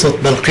قصة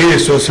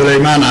بلقيس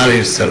وسليمان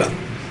عليه السلام،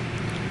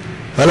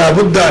 فلا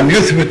بد أن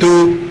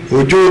يثبتوا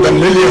وجودا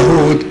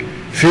لليهود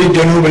في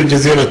جنوب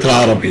الجزيرة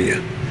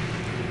العربية،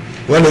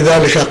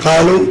 ولذلك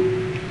قالوا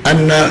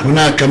أن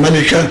هناك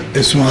ملكة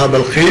اسمها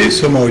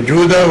بلقيس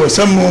وموجودة،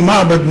 وسموا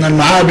معبد من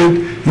المعابد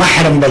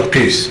محرم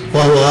بلقيس،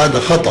 وهو هذا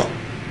خطأ،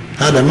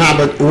 هذا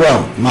معبد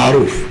أوام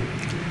معروف.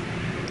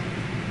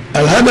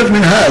 الهدف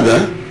من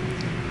هذا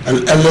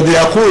الذي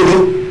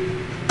أقوله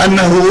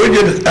أنه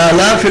وجد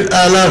آلاف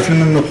الآلاف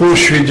من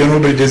النقوش في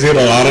جنوب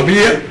الجزيرة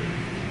العربية،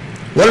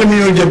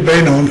 ولم يوجد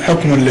بينهم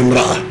حكم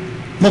لامرأة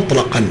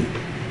مطلقا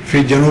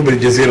في جنوب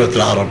الجزيرة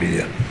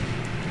العربية،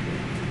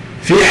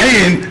 في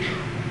حين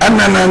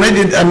أننا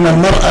نجد أن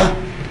المرأة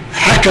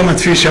حكمت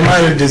في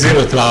شمال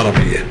الجزيرة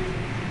العربية.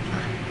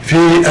 في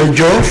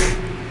الجوف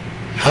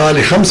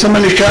حوالي 5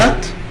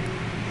 ملكات،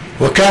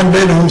 وكان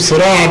بينهم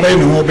صراع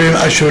بينهم وبين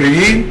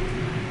الأشوريين،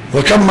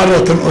 وكم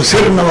مرة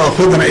أسرنا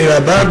وأخذنا إلى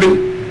بابل،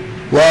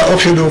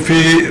 وأخذوا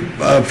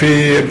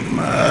في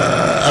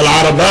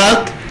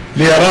العربات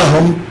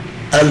ليراهم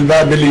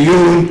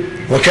البابليون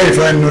وكيف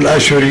أن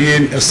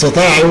الآشوريين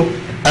استطاعوا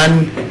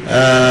أن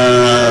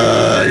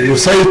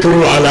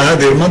يسيطروا على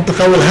هذه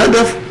المنطقة،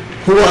 والهدف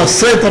هو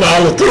السيطرة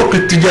على طرق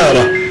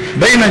التجارة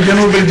بين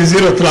جنوب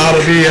الجزيرة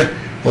العربية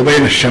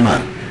وبين الشمال،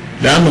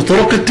 لأن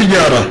طرق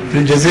التجارة في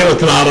الجزيرة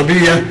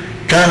العربية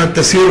كانت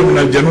تسير من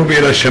الجنوب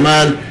إلى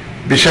الشمال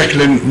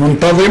بشكل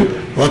منتظم،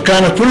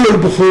 وكان كل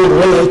البخور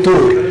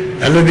والعطور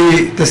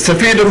الذي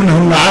تستفيد منه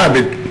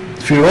المعابد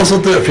في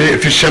وسط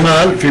في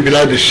الشمال في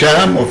بلاد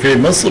الشام وفي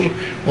مصر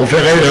وفي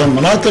غيرها من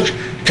المناطق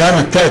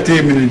كانت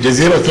تأتي من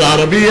الجزيرة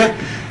العربية،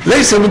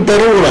 ليس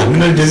بالضرورة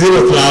من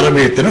الجزيرة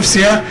العربية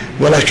نفسها،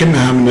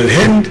 ولكنها من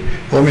الهند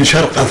ومن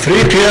شرق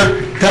أفريقيا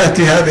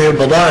تأتي هذه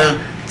البضائع،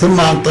 ثم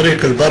عن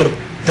طريق البر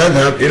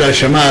تذهب إلى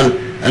شمال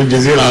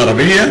الجزيرة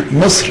العربية،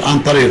 مصر عن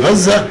طريق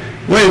غزة،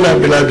 وإلى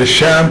بلاد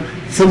الشام،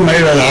 ثم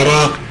إلى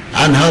العراق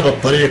عن هذا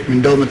الطريق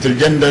من دومة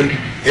الجندل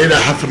إلى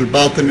حفر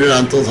الباطن إلى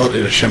أن تصل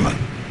إلى الشمال.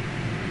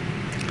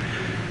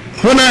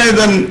 هنا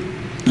إذن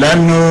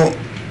لأنه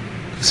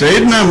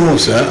سيدنا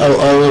موسى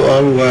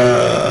أو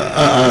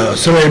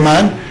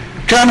سليمان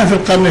كان في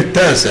القرن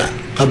التاسع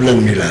قبل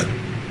الميلاد،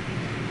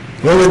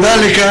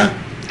 ولذلك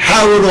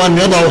حاولوا أن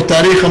يضعوا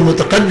تاريخا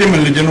متقدما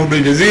لجنوب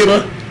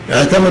الجزيرة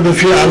اعتمدوا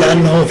فيه على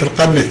أنه في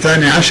القرن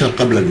الثاني عشر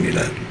قبل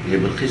الميلاد.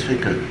 بلقيس فين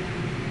كان؟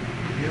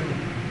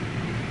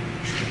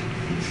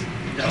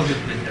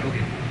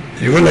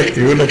 يقول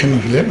لك انه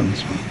في اليمن.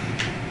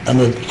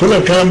 انا كل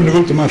الكلام اللي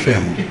قلته ما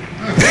فهمه.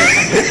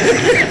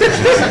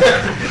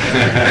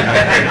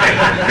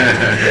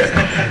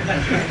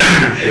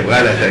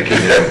 يبغى لها تركيز.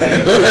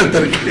 لا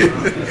تركيز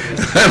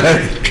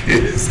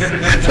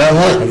لا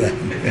ماخذ.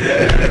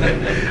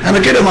 انا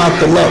كده مع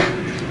الطلاب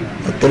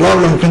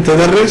لما كنت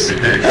ادرس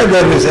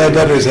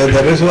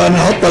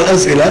وانا احط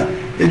الاسئله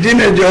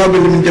يجيني الجواب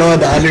اللي من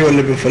جواد علي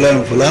ولا بفلان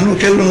وفلان،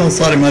 وكل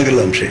الأنصاري ما قال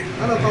لهم شيء.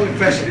 انا طالب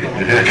فاشل.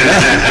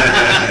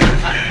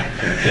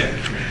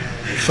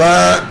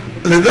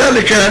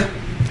 فلذلك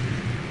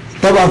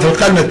طبعا في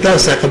القرن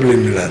التاسع قبل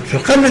الميلاد، في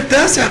القرن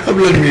التاسع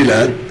قبل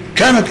الميلاد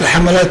كانت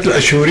الحملات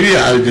الأشورية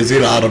على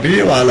الجزيرة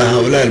العربية وعلى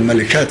هؤلاء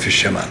الملكات في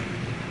الشمال.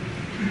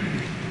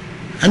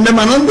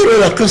 عندما ننظر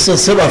إلى قصة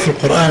سبع في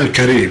القرآن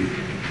الكريم،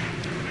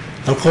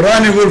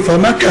 القرآن يقول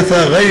فمكث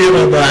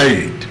غير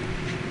بعيد،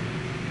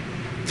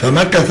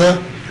 فمكث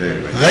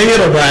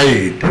غير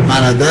بعيد،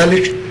 معنى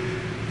ذلك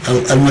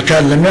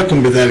المكان لم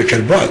يكن بذلك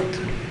البعد.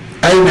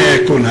 أين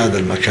يكون هذا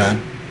المكان؟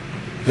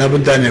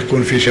 لابد أن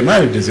يكون في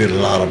شمال الجزيرة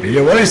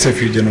العربية وليس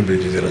في جنوب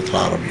الجزيرة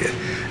العربية،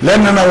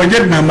 لأننا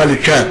وجدنا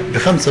ملكات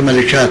ب5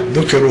 ملكات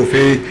ذكروا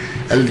في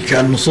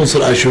النصوص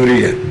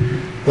الآشورية،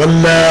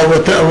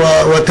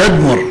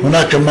 وتدمر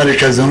هناك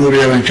ملكة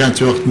زنورية وإن كانت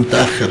في وقت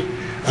متأخر.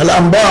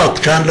 الأنباط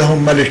كان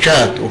لهم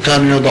ملكات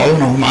وكانوا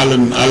يضعونهم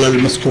على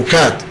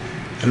المسكوكات،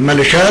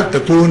 الملكات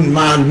تكون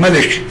مع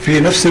الملك في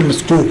نفس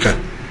المسكوكة،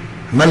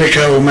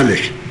 ملكة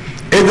وملك.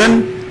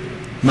 إذن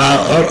مع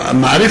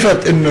معرفة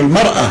أن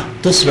المرأة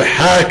تصبح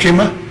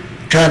حاكمة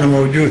كان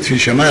موجود في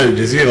شمال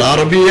الجزيرة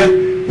العربية،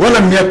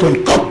 ولم يكن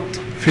قط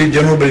في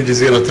جنوب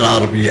الجزيرة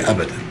العربية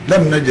أبدا.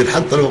 لم نجد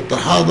حتى الوقت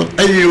الحاضر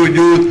أي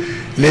وجود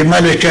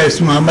لملكة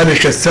اسمها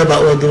ملكة سبأ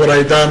وذو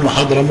ريدان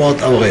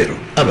وحضرموت أو غيره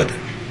أبدا.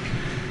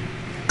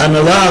 أنا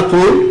لا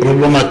أقول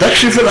ربما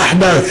تكشف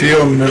الأحداث في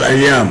يوم من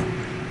الأيام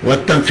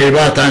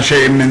والتنقيبات عن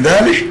شيء من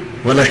ذلك،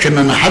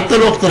 ولكننا حتى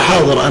الوقت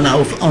الحاضر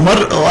أنا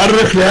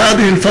أؤرخ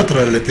لهذه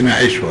الفترة التي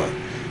نعيشها،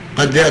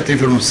 قد يأتي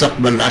في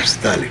المستقبل عكس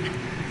ذلك،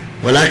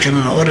 ولكن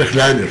أنا أؤرخ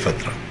لهذه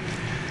الفترة.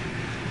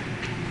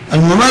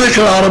 الممالك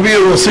العربية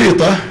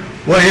الوسيطة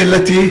وهي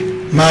التي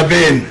ما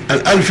بين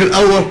 1000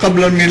 الأول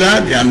قبل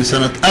الميلاد، يعني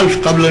سنة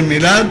 1000 قبل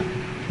الميلاد،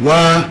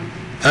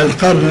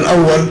 والقرن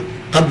الأول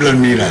قبل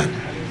الميلاد.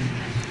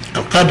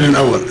 القرن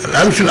الأول،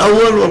 1000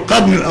 الأول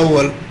والقرن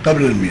الأول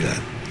قبل الميلاد.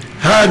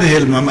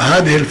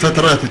 هذه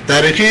الفترات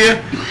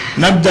التاريخية.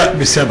 نبدأ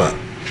بسبأ.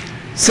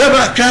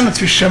 سبأ كانت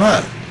في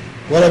الشمال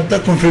ولم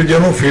تكن في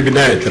الجنوب في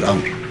بداية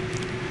الأمر،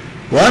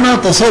 وأنا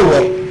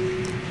أتصور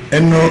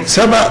أنه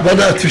سبأ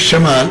بدأت في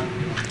الشمال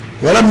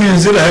ولم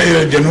ينزلها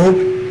إلى الجنوب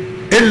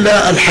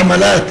إلا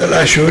الحملات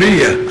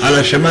الآشورية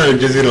على شمال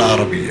الجزيرة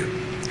العربية.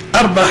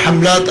 4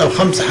 حملات أو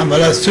 5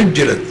 حملات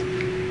سجلت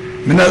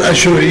من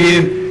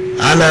الآشوريين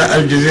على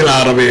الجزيرة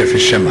العربية في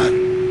الشمال،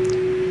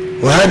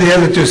 وهذه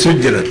التي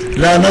سجلت.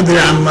 لا ندري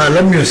عما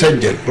لم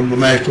يسجل،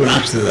 ربما يكون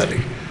عكس ذلك.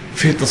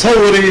 في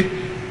تصوري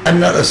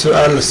أن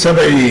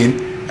السبئيين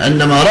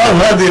عندما رأوا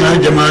هذه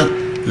الهجمات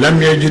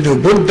لم يجدوا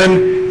بدا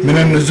من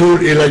النزول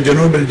إلى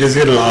جنوب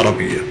الجزيرة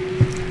العربية.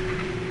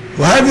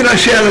 وهذه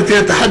الأشياء التي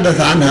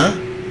يتحدث عنها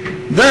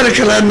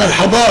ذلك لأن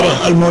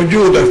الحضارة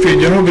الموجودة في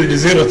جنوب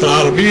الجزيرة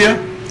العربية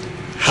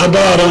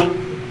حضارة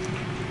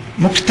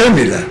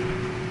مكتملة،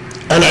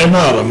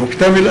 العمارة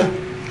مكتملة،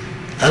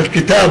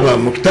 الكتابة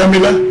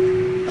مكتملة،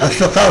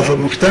 الثقافة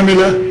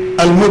مكتملة،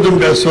 المدن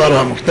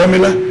بأسوارها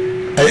مكتملة،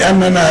 أي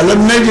أننا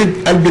لم نجد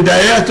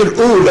البدايات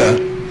الأولى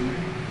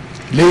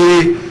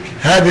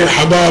لهذه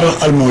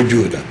الحضارة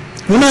الموجودة.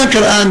 هناك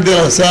الآن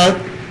دراسات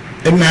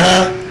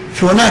أنها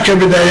هناك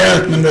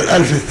بدايات من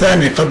 1000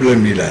 الثاني قبل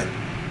الميلاد،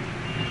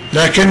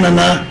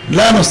 لكننا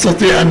لا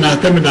نستطيع أن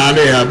نعتمد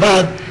عليها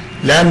بعد،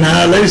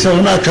 لأنها ليس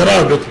هناك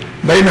رابط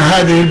بين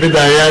هذه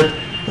البدايات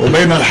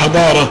وبين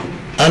الحضارة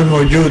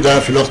الموجودة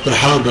في الوقت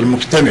الحاضر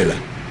مكتملة.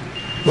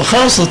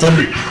 وخاصة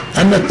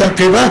أن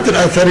التنقيبات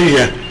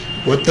الأثرية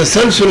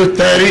والتسلسل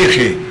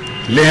التاريخي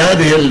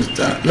لهذه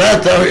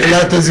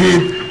لا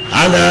تزيد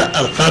على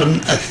القرن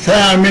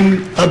الثامن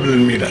قبل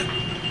الميلاد،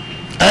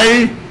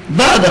 أي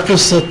بعد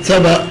قصة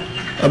سبأ،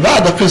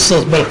 بعد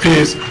قصة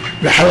بلقيس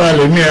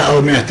بحوالي 100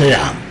 أو 200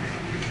 عام.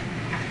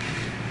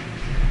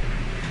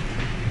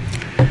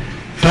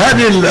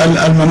 فهذه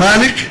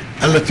الممالك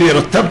التي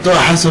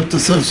رتبتها حسب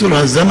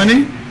تسلسلها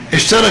الزمني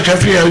اشترك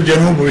فيها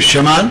الجنوب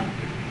والشمال،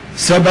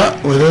 سبأ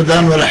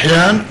وددان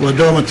والأحيان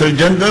ودومة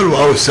الجندل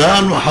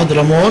وأوسان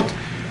وحضرموت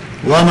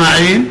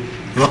ومعين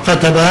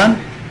وقتبان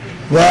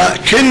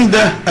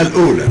وكندة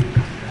الأولى.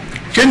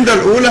 كندة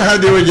الأولى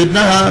هذه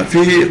وجدناها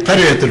في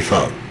قرية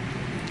الفاو.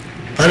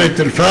 قرية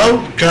الفاو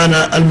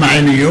كان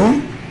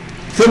المعينيون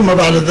ثم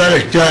بعد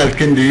ذلك جاء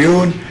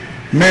الكنديون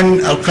من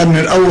القرن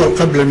الأول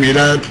قبل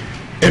الميلاد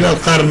إلى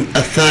القرن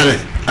الثالث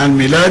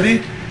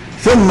الميلادي،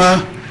 ثم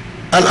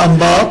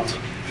الأنباط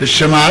في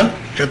الشمال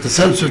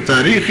كتسلسل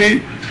تاريخي،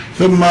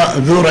 ثم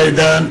ذو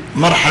ريدان،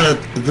 مرحلة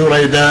ذو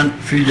ريدان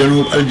في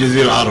جنوب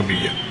الجزيرة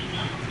العربية.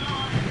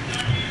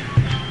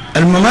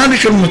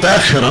 الممالك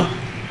المتأخرة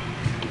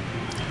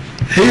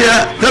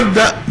هي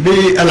تبدأ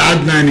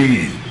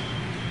بالعدنانيين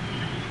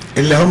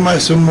اللي هم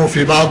يسموا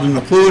في بعض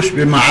النقوش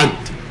بمعد،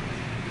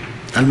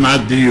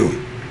 المعديون.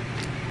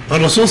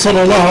 والرسول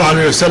صلى الله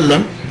عليه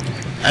وسلم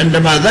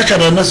عندما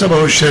ذكر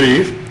نسبه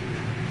الشريف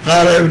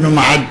قال ابن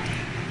معد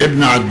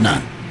ابن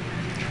عدنان.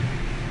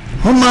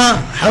 هم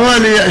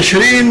حوالي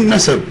 20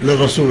 نسب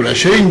للرسول،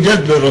 20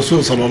 جد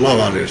للرسول صلى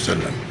الله عليه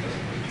وسلم.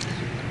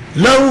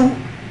 لو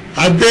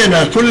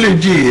عدينا كل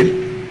جيل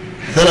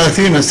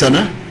 30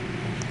 سنة،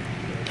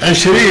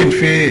 20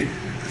 في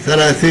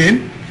 30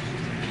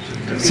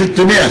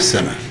 600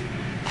 سنة.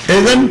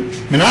 إذن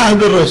من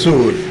عهد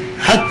الرسول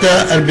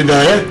حتى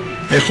البداية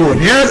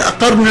يكون يا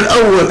القرن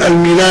الأول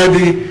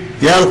الميلادي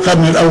يا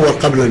القرن الأول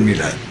قبل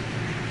الميلاد.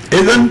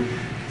 إذن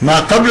ما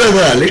قبل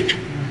ذلك،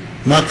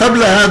 ما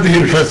قبل هذه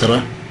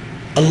الفترة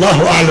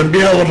الله أعلم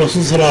بها،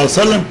 والرسول صلى الله عليه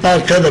وسلم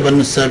قال كذب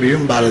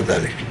النسابيون بعد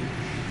ذلك.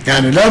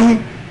 يعني لم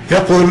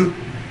يقل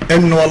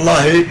إنه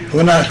والله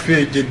هناك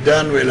في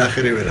جدان وإلى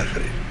آخره وإلى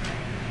آخره.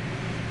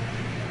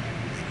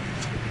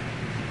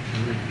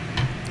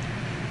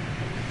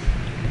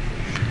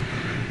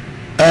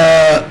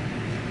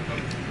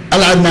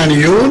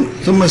 العدنانيون،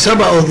 ثم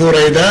سبأ وذو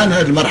ريدان،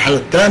 هذه المرحلة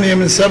الثانية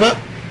من سبأ،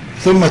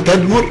 ثم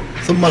تدمر،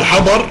 ثم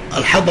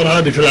الحضر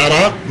هذه في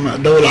العراق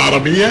دولة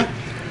عربية،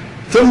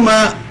 ثم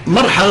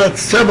مرحلة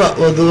سبأ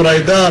وذو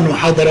ريدان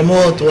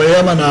وحضرموت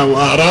ويمنى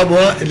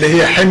وأعرابها اللي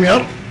هي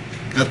حمير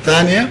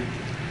الثانية،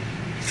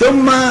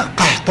 ثم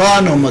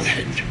قحطان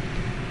ومدحج.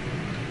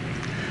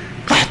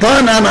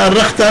 قحطان أنا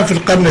أرختها في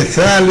القرن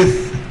الثالث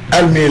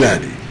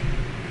الميلادي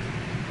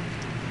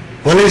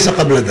وليس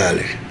قبل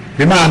ذلك،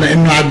 بمعنى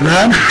أن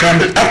عدنان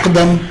كان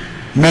أقدم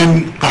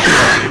من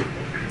قحطان.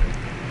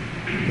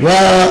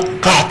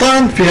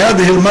 وقحطان في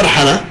هذه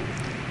المرحلة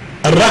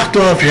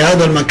أرختها في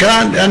هذا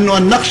المكان لأنه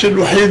النقش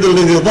الوحيد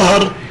الذي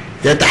ظهر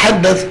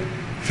يتحدث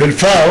في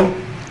الفاو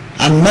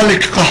عن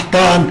ملك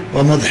قحطان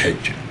ومدحج،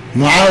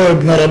 معاوية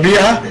بن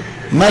ربيعة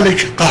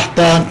ملك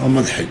قحطان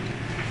ومدحج.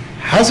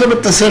 حسب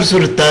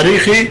التسلسل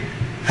التاريخي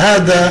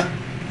هذا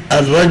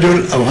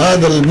الرجل أو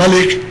هذا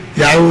الملك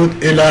يعود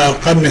إلى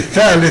القرن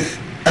الثالث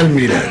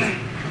الميلادي.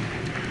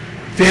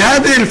 في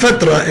هذه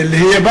الفترة اللي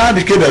هي بعد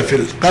كده في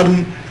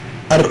القرن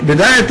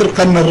بداية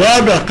القرن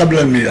الرابع قبل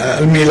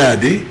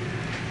الميلادي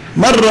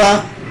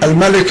مر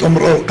الملك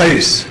امرؤ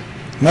القيس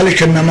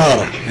ملك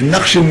النمارة،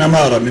 النقش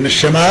النمارة من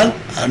الشمال،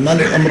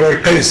 الملك امرؤ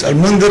القيس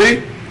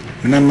المنذري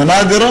من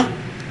المناذرة،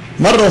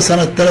 مر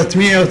سنة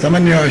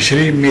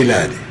 328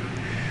 ميلادي.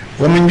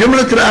 ومن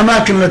جملة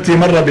الأماكن التي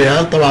مر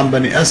بها طبعا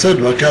بني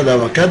أسد وكذا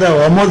وكذا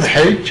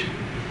ومدحج،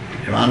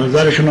 معنى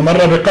ذلك أنه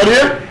مر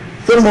بقرية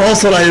ثم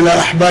وصل إلى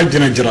أحباج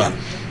نجران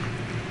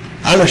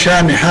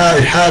علشان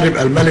يحارب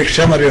الملك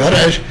شمر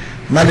يهرعش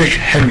ملك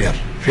حمير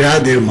في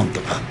هذه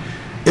المنطقة.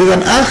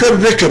 إذا آخر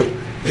ذكر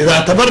إذا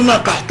اعتبرنا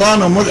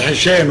قحطان ومدحج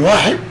شيء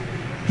واحد،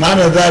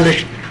 معنى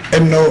ذلك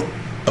أنه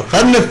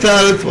القرن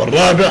الثالث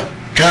والرابع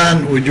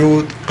كان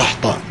وجود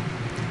قحطان.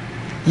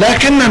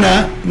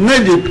 لكننا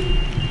نجد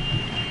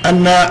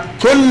أن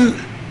كل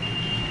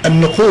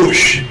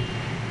النقوش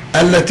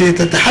التي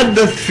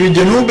تتحدث في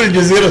جنوب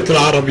الجزيرة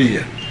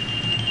العربية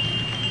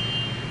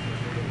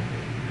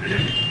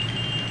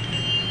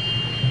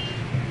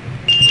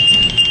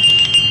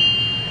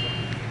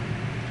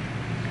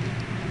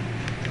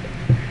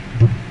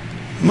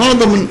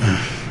معظم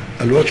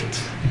الوقت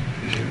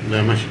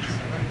لا ماشي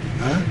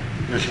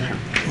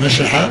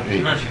ماشي الحال.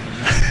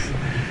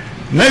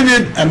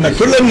 نجد أن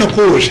كل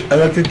النقوش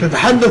التي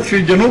تتحدث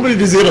في جنوب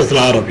الجزيرة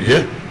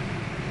العربية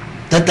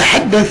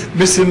تتحدث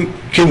باسم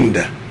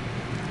كندة.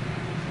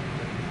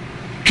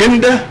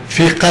 كندة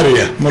في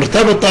قرية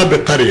مرتبطة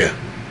بقرية،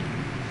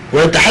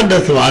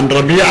 ويتحدث عن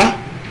ربيعة،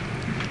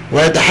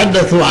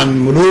 ويتحدث عن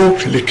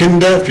ملوك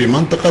لكندة في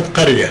منطقة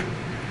قرية.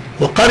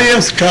 وقرية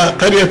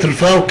قرية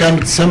الفاو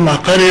كانت تسمى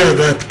قرية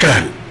ذات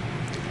كهل،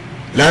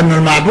 لأن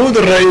المعبود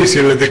الرئيسي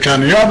الذي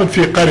كان يعبد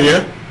في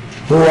قرية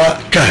هو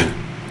كهل،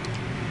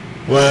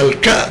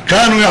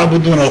 وكانوا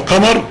يعبدون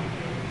القمر،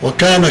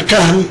 وكان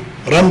كهل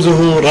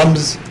رمزه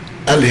رمز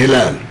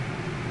الهلال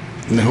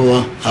اللي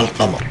هو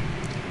القمر.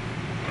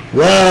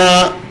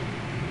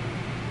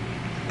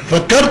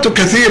 وفكرت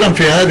كثيرا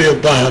في هذه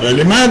الظاهرة،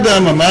 لماذا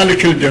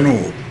ممالك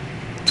الجنوب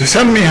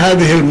تسمي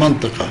هذه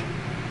المنطقة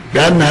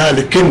بأنها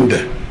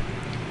لكندة،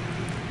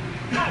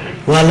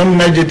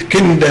 ولم نجد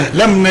كندة،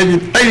 لم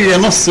نجد أي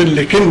نص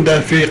لكندة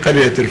في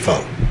قرية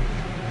الفاو،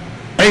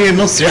 أي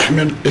نص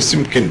يحمل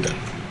اسم كندة.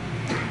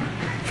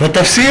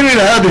 فتفسيري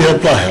لهذه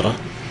الظاهرة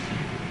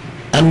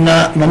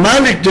أن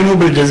ممالك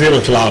جنوب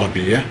الجزيرة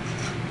العربية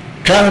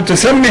كانت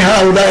تسمي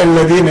هؤلاء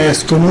الذين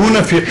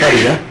يسكنون في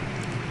قرية،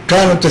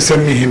 كانت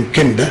تسميهم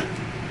كندة،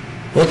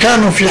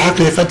 وكانوا في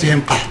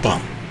حقيقتهم قحطان.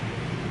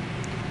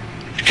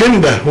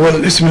 كندة هو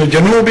الاسم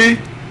الجنوبي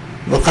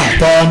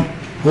وقحطان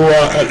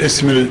هو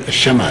الاسم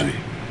الشمالي.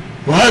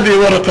 وهذه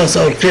ورقة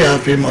سألقيها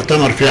في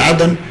مؤتمر في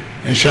عدن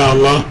إن شاء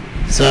الله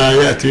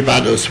سيأتي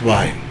بعد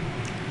أسبوعين.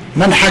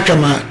 من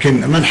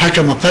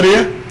حكم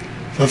قرية،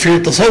 ففي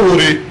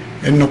تصوري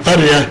أن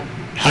قرية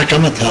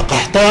حكمتها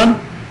قحطان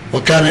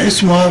وكان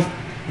اسمها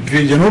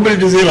في جنوب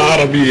الجزيرة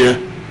العربية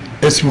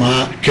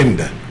اسمها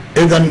كندة.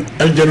 إذن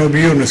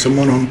الجنوبيون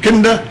يسمونهم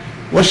كندة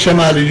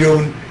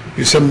والشماليون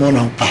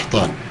يسمونهم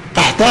قحطان.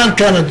 قحطان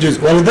كانت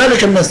جزء،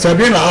 ولذلك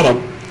النسابين العرب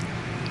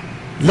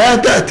لا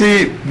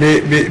تأتي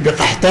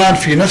بقحطان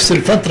في نفس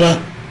الفترة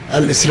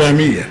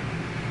الإسلامية.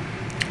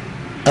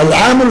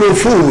 العام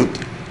الوفود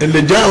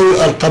اللي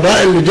جاءوا،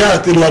 القبائل اللي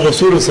جاءت إلى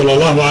الرسول صلى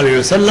الله عليه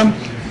وسلم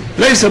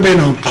ليس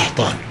بينهم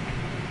قحطان،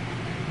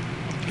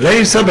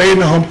 ليس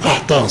بينهم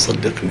قحطان.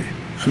 صدقني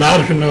أنا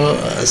عارف أنه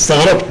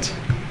استغربت.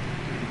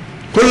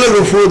 كل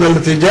الوفود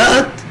التي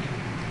جاءت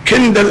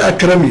كند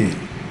الأكرمين،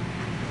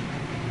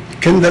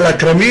 كند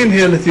الأكرمين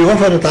هي التي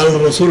وفدت على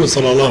الرسول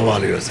صلى الله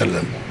عليه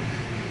وسلم.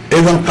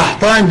 إذن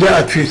قحطان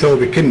جاءت في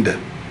ثوب كندة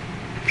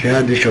في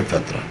هذه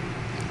الفترة.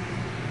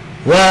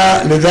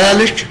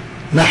 ولذلك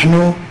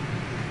نحن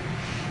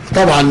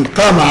طبعا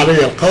قام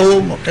علي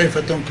القوم وكيف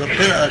تنكر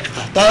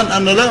قحطان.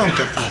 أنا لا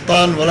أنكر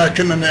قحطان،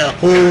 ولكنني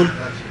أقول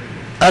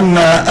أن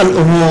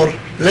الأمور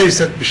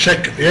ليست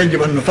بالشكل.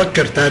 يجب أن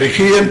نفكر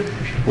تاريخيا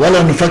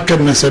ولا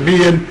نفكر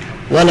نسبيا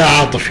ولا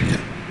عاطفيا.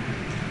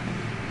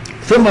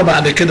 ثم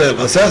بعد كده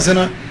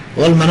الغساسنة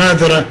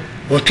والمناذرة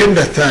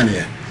وكندة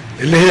الثانية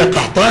اللي هي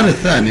قحطان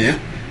الثانية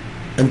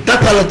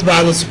انتقلت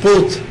بعد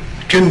سقوط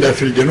كندة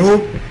في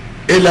الجنوب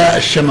إلى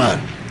الشمال.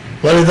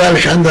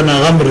 ولذلك عندنا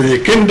غمر ذي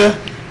كندة،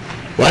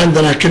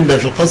 وعندنا كندة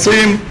في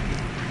القصيم،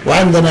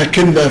 وعندنا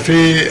كندة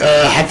في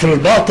حفر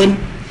الباطن.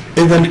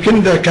 إذن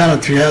كندة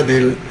كانت في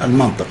هذه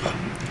المنطقة.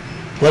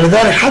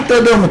 ولذلك حتى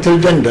دومة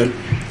الجندل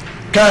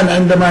كان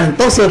عندما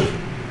ينتصر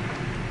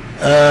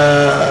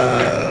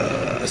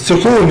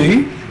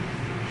سكوني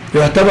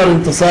يعتبر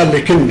انتصار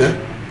لكندة،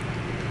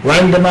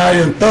 وعندما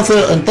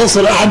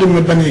ينتصر أحد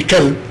من بني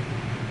كلب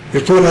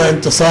يكون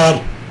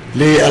انتصار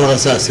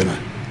للغساسنة.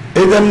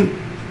 إذن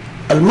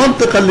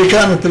المنطقة اللي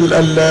كانت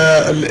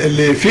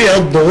اللي فيها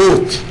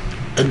الضغوط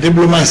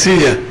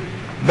الدبلوماسية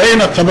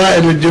بين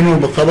قبائل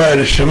الجنوب وقبائل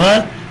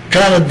الشمال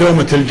كانت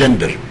دومة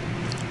الجندل.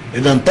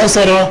 إذا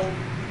انتصر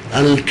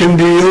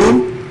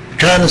الكنديون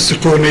كان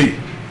السكوني،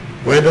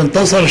 وإذا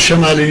انتصر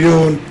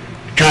الشماليون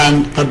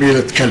كان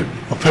قبيلة كلب.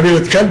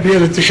 وقبيلة كلب هي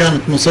التي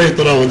كانت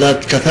مسيطرة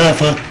وذات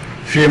كثافة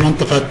في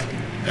منطقة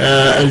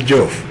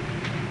الجوف.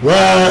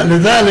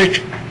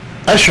 ولذلك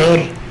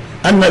أشعر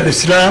أن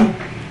الإسلام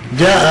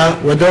جاء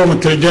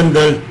ودومة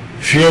الجندل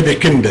في يد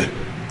كندة،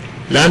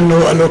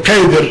 لأنه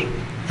الأكيدر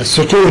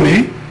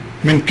السكوني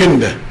من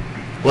كندة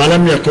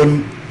ولم يكن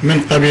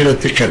من قبيلة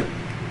كلب.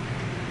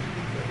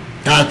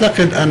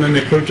 أعتقد أنني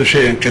قلت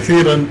شيئا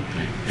كثيرا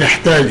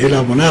يحتاج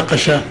إلى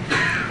مناقشة،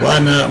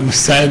 وأنا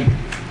مستعد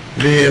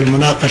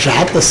للمناقشة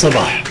حتى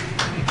الصباح.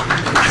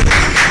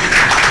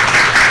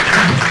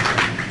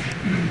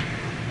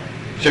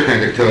 شكرا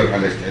دكتور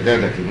على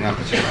استعدادك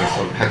للمناقشة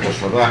حتى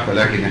الصباح،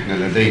 ولكن احنا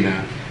لدينا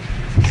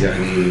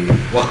يعني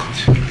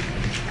وقت.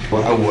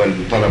 وأول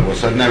طلب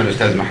وصلنا من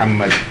الأستاذ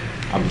محمد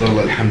عبد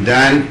الله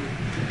الحمدان.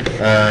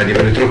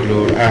 نبغى نترك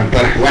له الآن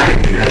طرح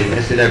واحد من هذه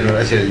الأسئلة، من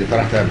الأسئلة اللي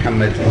طرحتها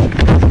محمد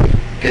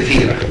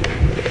كثيرة.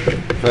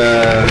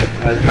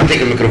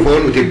 فأعطيك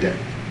الميكروفون وتبدأ.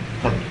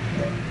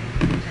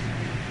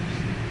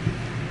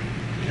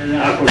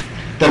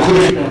 طب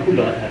خذ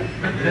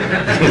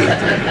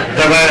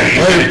طبعا.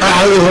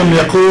 أحدهم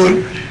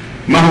يقول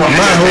ما هو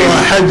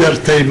حجر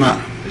تيماء؟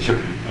 شكرا.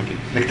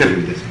 نكتفي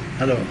بالاسم.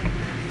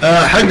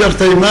 حجر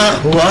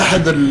تيماء هو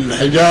أحد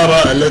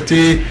الحجارة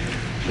التي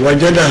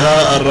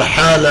وجدها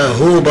الرحالة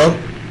هوبر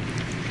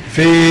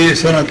في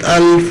سنة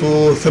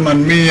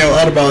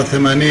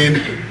 1884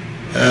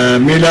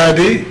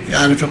 ميلادي،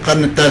 يعني في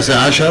القرن التاسع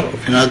عشر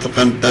وفي نهاية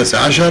القرن التاسع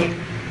عشر،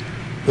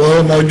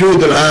 وهو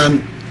موجود الآن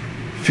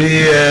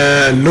في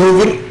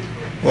اللوفر،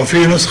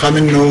 وفي نسخة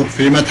منه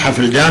في متحف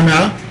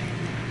الجامعة،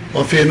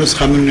 وفي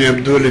نسخة منه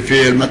يبدو لي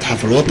في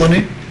المتحف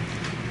الوطني.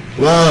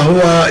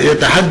 وهو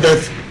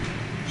يتحدث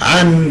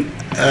عن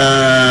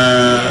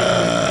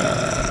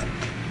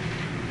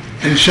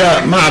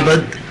إنشاء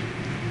معبد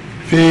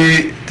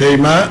في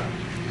تيماء،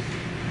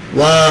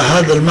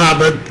 وهذا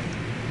المعبد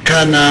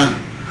كان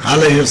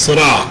عليه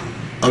صراع،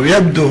 أو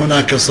يبدو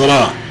هناك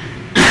صراع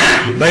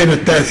بين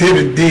التأثير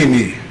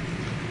الديني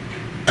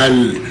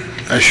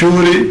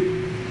الأشوري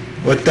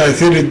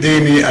والتأثير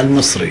الديني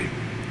المصري.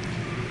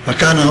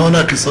 فكان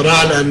هناك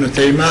صراع لأن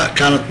تيماء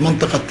كانت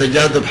منطقة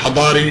تجاذب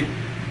حضاري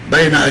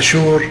بين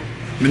أشور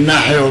من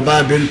ناحية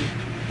وبابل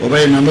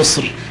وبين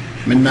مصر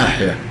من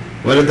ناحية.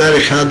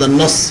 ولذلك هذا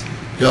النص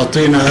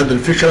يعطينا هذه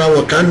الفكرة،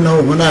 وكأنه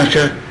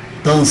هناك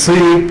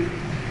تنصيب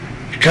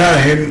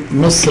كاهن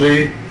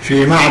مصري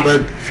في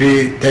معبد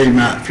في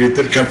تيماء في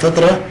تلك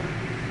الفترة،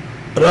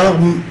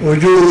 رغم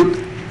وجود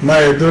ما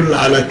يدل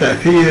على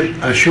تأثير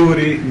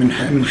أشوري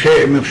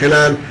من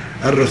خلال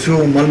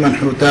الرسوم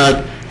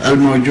والمنحوتات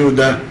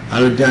الموجودة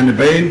على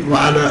الجانبين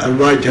وعلى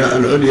الواجهة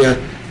العليا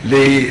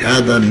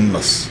لهذا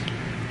النص،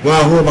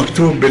 وهو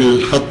مكتوب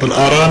بالخط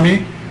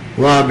الآرامي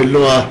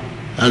وباللغة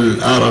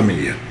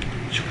الآرامية.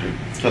 شكرا.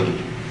 تفضل.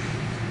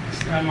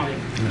 السلام عليكم.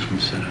 عليكم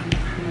السلام.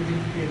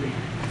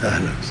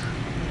 أهلا وسهلا.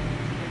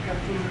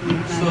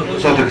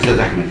 صوتك أستاذ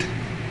أحمد.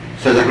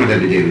 أستاذ أحمد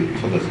البديوي،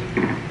 تفضل.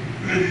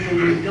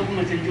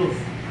 دومة الجوف.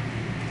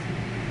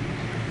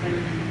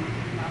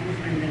 معروف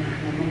عندنا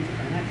احنا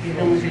منطقة هناك في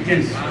دومة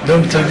الجنة.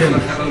 دومة الجنة.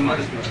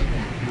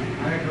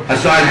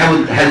 السؤال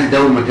هل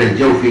دومة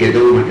الجوف هي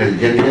دومة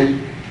الجندل؟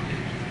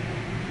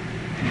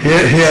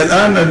 هي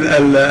الآن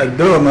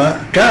الدومة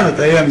كانت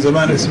أيام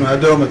زمان اسمها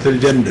دومة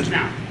الجندل.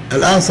 نعم.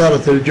 الآن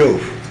صارت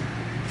الجوف،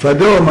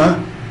 فدومة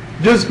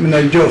جزء من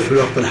الجوف في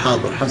الوقت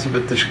الحاضر حسب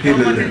التشكيل.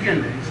 دومة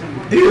الجنة.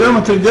 هي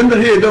دومة الجندل،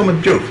 هي دومة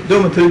جوف،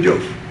 دومة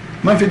الجوف،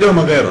 ما في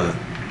دومة غيرها.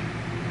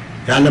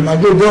 يعني لما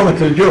أقول دومة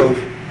الجوف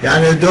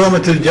يعني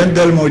دومة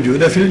الجندل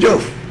موجودة في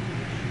الجوف.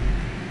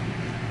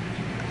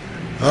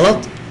 غلط؟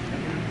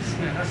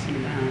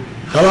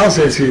 خلاص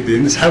يا سيدي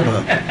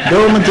نسحبها،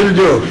 دومة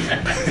الجوف.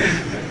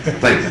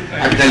 طيب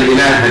عبد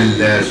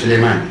الإله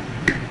سليمان،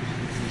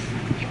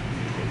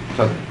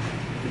 تفضل.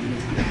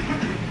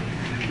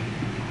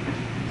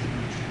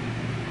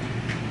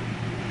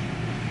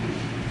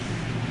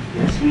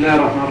 بسم الله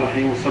الرحمن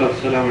الرحيم والصلاة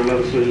والسلام على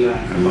رسول الله.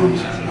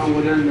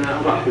 أولا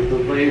أرحب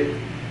بالضيف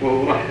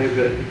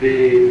وأرحب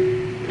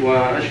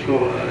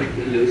وأشكر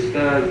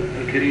الأستاذ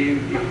الكريم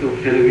معتوق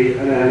شلبي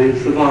على هذه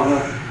الاستضافة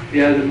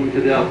في هذا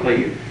المنتدى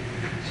الطيب.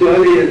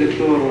 سؤالي يا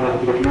دكتور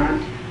عبدالرحمن،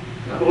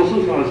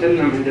 الرسول صلى الله عليه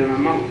وسلم عندما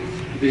مر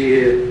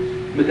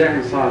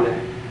بمدائن صالح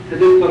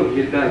تدثر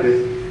بجلبابه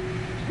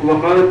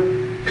وقال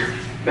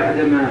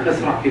بعدما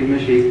أسرع في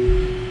المشي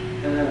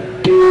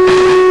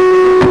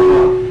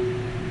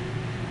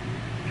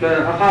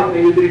فأخاف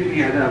أن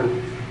يدركني عذابه،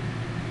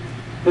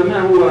 فما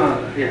هو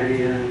يعني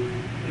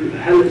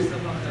هل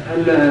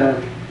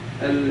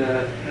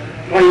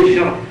رأي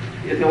الشرع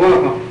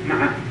يتوافق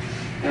مع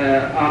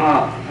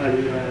آراء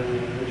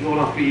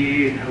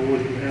الجغرافيين أو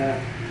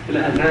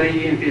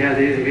الآثاريين في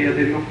هذه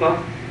النقطة؟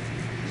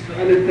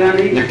 السؤال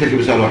الثاني نكتفي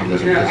بسؤال واحد.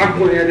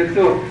 عفوا يا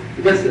دكتور،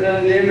 بس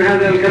لأن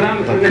هذا الكلام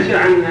نشأ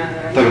عن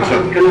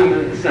كلام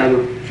السابق.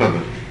 تفضل.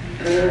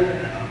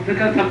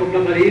 ذكرت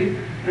قبل قليل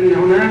أن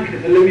هناك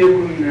لم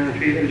يكن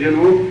في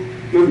الجنوب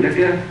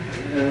مملكة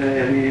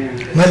يعني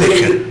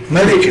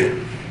ملكة.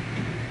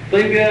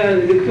 طيب يا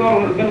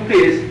دكتور،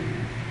 بلقيس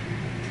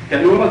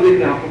يعني ورد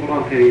ذكرها في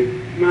القرآن الكريم،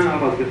 ما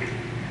أرد ذكر؟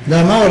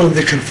 لا، ما ورد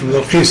ذكر في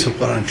بلقيس في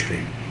القرآن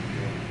الكريم،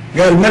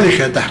 قال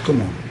ملكة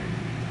تحكمهم،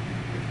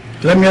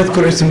 لم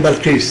يذكر اسم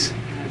بلقيس.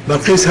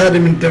 بلقيس هذه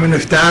من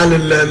افتعال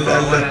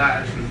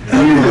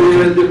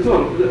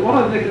الدكتور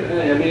ورد ذكر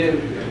يعني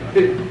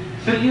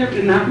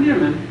سيئة إنها في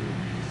اليمن.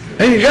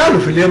 اي قالوا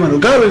في اليمن،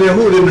 وقالوا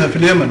اليهود انها في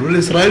اليمن،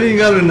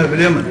 والاسرائيليين قالوا انها في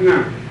اليمن.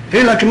 نعم.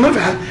 اي لكن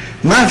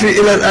ما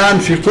في الى الان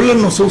في كل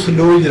النصوص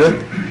اللي وجدت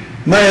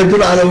ما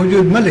يدل على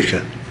وجود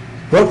ملكة.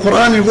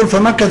 والقرآن يقول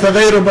فمكث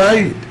غير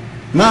بعيد،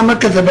 ما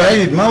مكث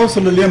بعيد، ما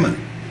وصل لليمن.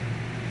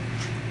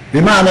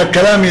 بمعنى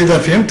كلامي إذا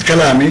فهمت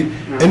كلامي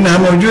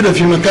إنها موجودة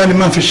في مكان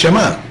ما في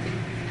الشمال،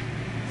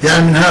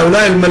 يعني من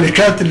هؤلاء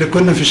الملكات اللي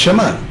كنا في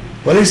الشمال،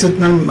 وليست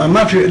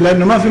ما في،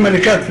 لأنه ما في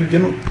ملكات في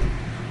الجنوب.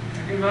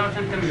 امرأة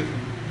تملك.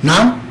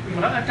 نعم.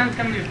 امرأة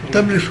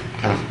تملك.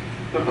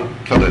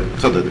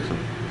 تفضل دكتور.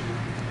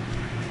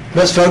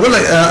 بس فأقول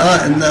لك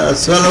إن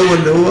السؤال الأول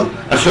اللي هو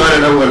السؤال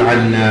الأول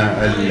عن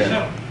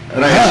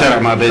رأي الشرع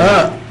ما بين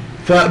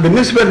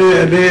فبالنسبة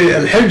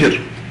للحجر،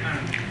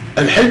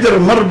 الحجر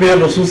مر بها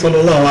الرسول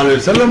صلى الله عليه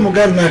وسلم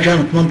وقال انها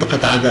كانت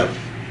منطقة عذاب،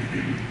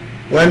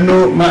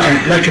 وانه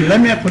لكن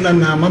لم يقل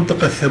انها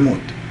منطقة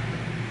ثمود.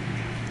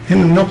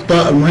 هنا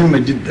النقطة المهمة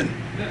جدا.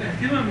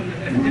 الاهتمام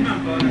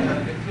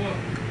دكتور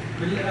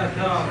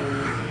بالآثار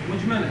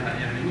ومجملها،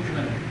 يعني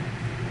مجملها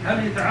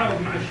هل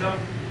يتعارض مع الشرع؟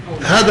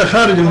 هذا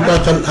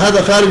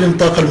خارج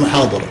نطاق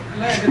المحاضرة.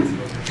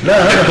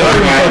 لا هذا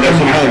خارج نطاق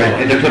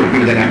المحاضرة. الدكتور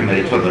محمد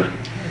الأحمد تفضل.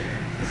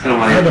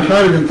 السلام عليكم. هذا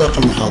خارج نطاق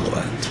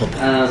المحاضرة.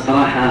 تفضل.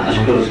 صراحة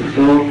أشكر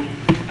الدكتور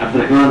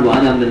عبدالرحمن،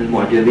 وأنا من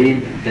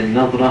المعجبين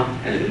بالنظرة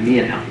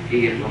العلمية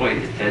الحقيقية لرؤية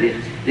التاريخ،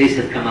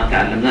 ليست كما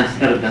تعلمناه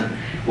سردا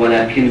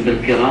ولكن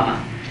بالقراءة.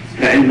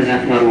 فعلم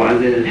الآثار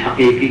وعلم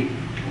الحقيقي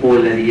هو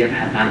الذي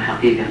يبحث عن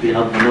حقيقة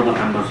بغض النظر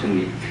عما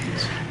سمي.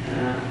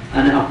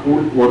 أنا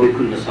أقول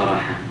وبكل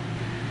صراحة،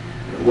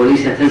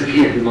 وليس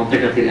تزكية في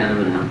المنطقة اللي أنا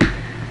منها،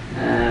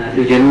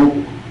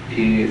 الجنوب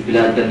في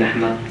بلاد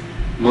الأحمر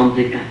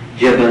منطقة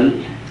جبل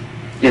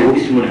له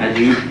اسم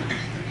عجيب،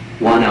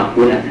 وأنا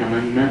أقول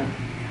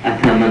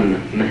أتمنى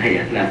من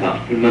هيئة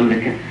الآثار في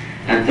المملكة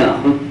أن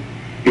تأخذ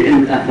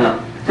بعلم الآثار،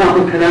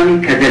 تأخذ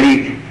كلامي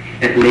كدليل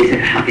لكن ليس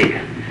كحقيقة،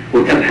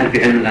 وتبحث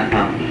بعلم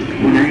الآثار.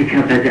 هناك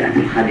بدأت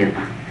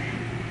الخليقة،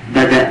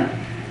 بدأ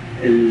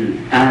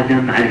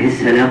آدم عليه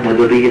السلام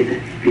وذريته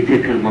في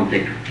تلك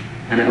المنطقة.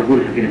 أنا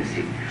أقولها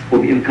بنفسي،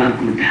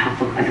 وبإمكانكم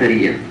التحقق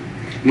أثريا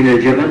من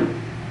الجبل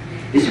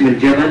اسم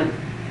الجبل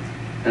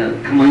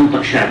كما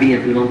ينطق شعبيا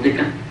في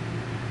المنطقة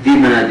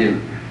ديمادم،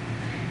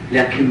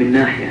 لكن من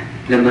ناحية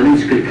لما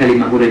نمسك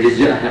الكلمة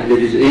ونجزئها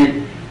إلى جزئين،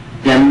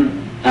 دم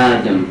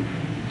آدم،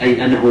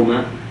 أي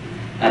أنهما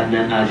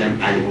أبناء آدم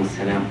عليهم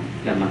السلام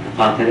لما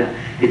تقاتلا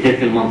في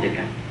تلك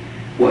المنطقة.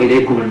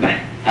 وإليكم البحث.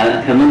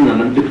 أتمنى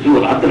من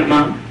الدكتور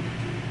عبدالرحمن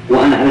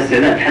وأنا على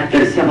استعداد حتى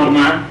للسفر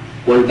معه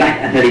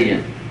والبحث أثريا،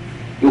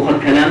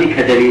 يؤخذ كلامي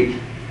كدليل،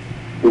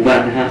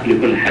 وبعدها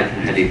لكل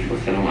حديث.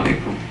 والسلام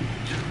عليكم.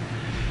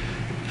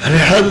 على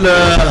حال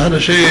هذا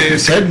شيء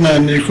يسعدنا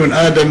أن يكون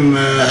آدم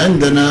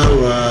عندنا،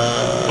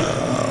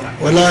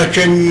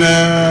 ولكن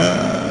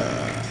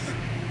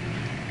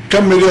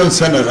كم مليون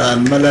سنة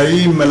الآن،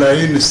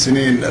 ملايين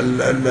السنين.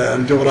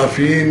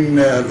 الجغرافيين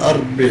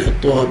الأرض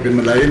بيحطوها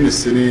بملايين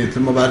السنين،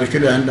 ثم بعد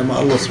كده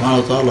عندما الله سبحانه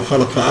وتعالى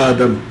خلق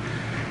آدم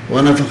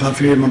ونفخ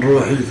فيه من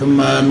روحه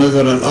ثم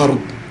نزل الأرض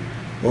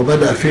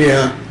وبدأ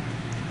فيها،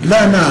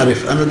 لا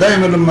نعرف. أنا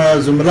دائما لما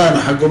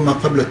زملائنا حقهم ما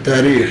قبل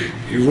التاريخ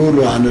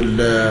يقولوا عن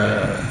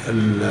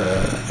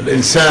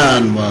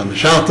الإنسان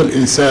ونشاط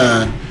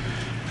الإنسان،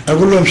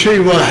 أقول لهم شيء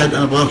واحد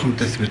أنا أبغاكم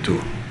تثبتوه: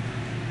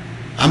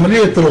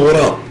 عملية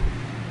الغراب.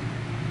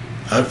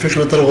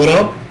 فكرة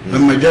الغراب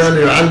لما جاء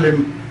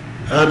ليعلم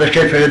هذا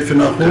كيف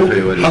يدفن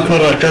أخوه،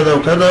 حفر كذا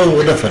وكذا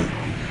ودفن.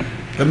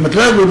 لما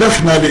تلاقوا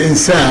دفنة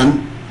لإنسان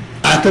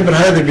أعتبر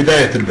هذه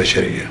بداية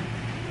البشرية.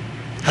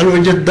 هل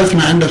وجدت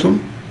دفنة عندكم؟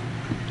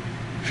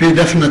 في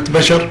دفنة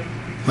بشر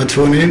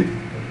مدفونين؟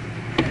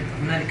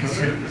 هنالك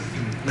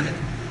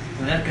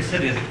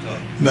سر يا دكتور.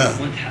 نعم.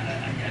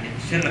 يعني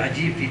سر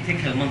عجيب في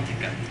تلك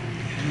المنطقة،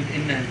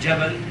 إن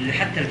الجبل اللي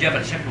حتى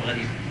الجبل شكله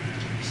غريب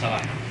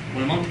بصراحة،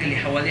 والمنطقة اللي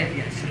حواليها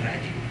فيها سر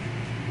عجيب.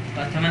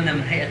 فأتمنى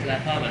من هيئة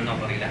الآثار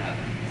النظر إلى هذا.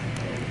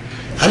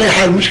 على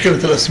حال مشكلة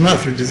الأسماء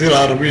في الجزيرة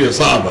العربية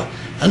صعبة.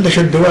 عندك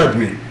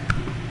الدوادمي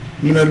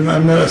من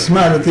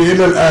الأسماء التي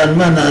إلى الآن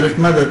ما نعرف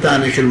ماذا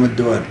تعني كلمة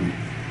دوادمي.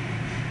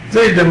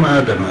 زي دم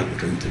آدم هذا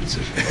كنت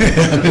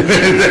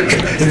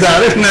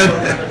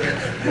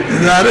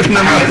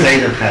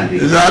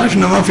إذا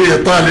عرفنا ما في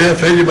إيطاليا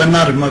فيجب أن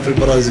نعرف ما في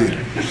البرازيل.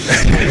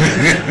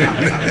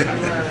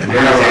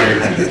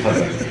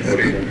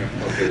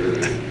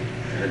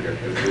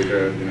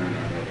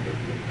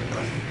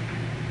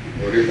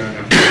 أريد أن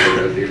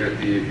أخذ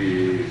أسئلتي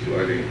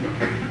بسؤالين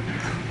فقط.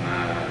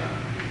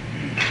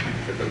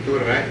 الدكتور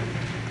رأي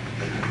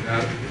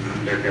الآثار في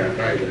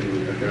المملكة، قائد علم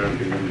الآثار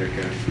في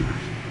المملكة،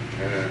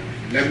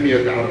 لم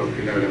يتعرض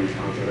خلال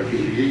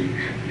محاضرته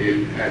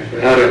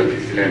للآثار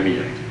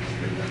الإسلامية،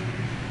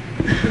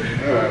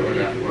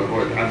 وهو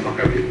تعمق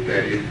في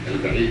التاريخ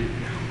البعيد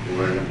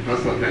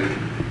وخاصة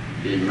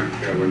في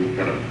مكة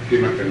والمكرمة، في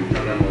مكة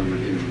المكرمة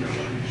والمدينة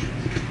المنورة.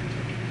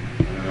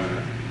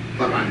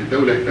 طبعا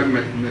الدولة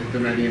اهتمت من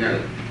الثمانينات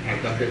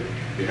أعتقد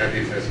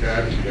بهذه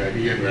الآثار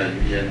إداريا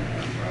وعلميا.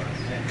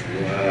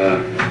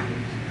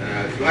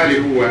 وسؤالي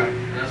هو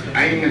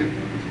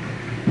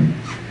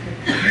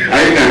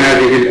أين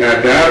هذه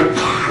الآثار؟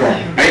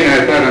 أين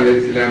آثارنا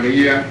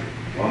الإسلامية؟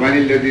 ومن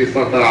الذي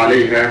سطر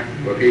عليها؟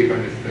 وكيف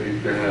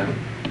نستردها؟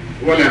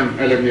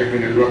 ألم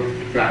يحن الوقت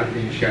بعد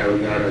إنشاء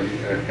وزارة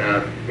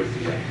للآثار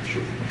والسياحة؟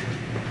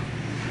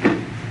 شكرا.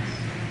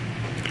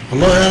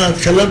 والله أنا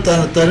تكلمت عن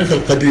التاريخ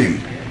القديم،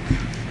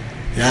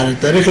 يعني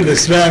التاريخ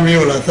الإسلامي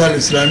والآثار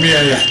الإسلامية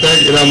يحتاج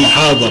إلى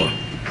محاضرة،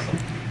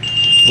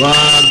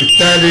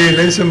 وبالتالي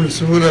ليس من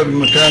السهولة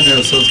بمكان يا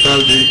أستاذ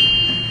خالدي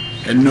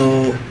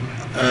أنه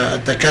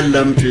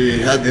أتكلم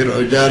في هذه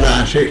العجالة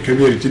عن شيء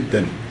كبير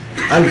جدا.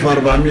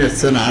 1400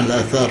 سنة عن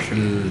الآثار في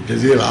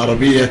الجزيرة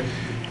العربية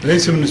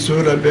ليس من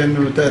السهولة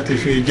بأنه تأتي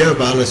في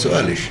إجابة على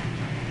سؤالك،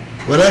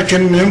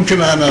 ولكن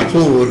يمكن أن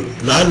أقول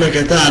لعلك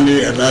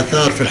تعني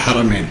الآثار في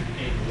الحرمين.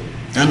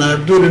 أنا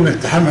يبدو لي أنك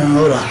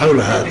تحمل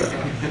حول هذا.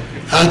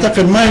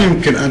 أعتقد ما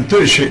يمكن أن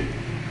تنشئ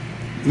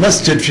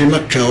مسجد في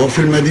مكة وفي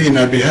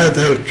المدينة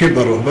بهذا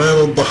الكبر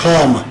وبهذا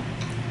الضخامة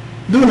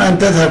دون أن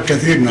تذهب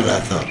كثير من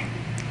الآثار.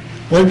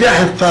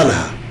 والجاحظ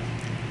قالها،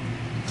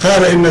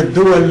 قال إن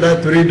الدول لا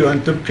تريد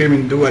أن تبقي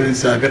من دول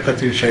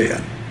سابقة شيئا،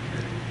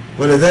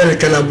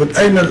 ولذلك لابد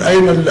أين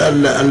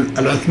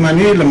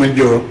العثمانيين لما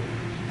جو؟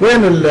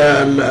 وين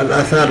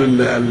الآثار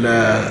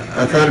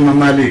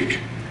المماليك؟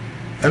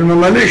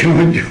 المماليك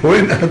لما جو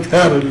وين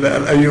آثار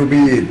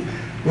الأيوبيين؟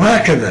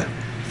 وهكذا.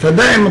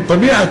 فدائما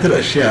طبيعة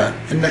الأشياء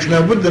أنك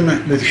لابد أنك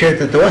لكي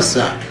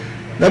تتوسع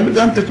لابد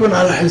أن تكون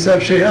على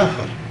حساب شيء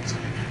آخر،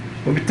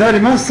 وبالتالي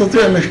ما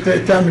تستطيع أنك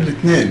تعمل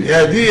الاثنين،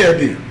 يا دي يا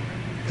دي.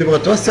 تبغى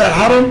توسع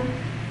الحرم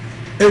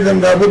إذا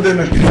لابد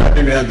أنك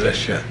تعني بهذه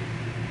الأشياء.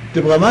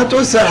 تبغى ما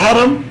توسع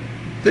الحرم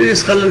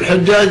تجلس خلي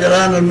الحجاج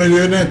الآن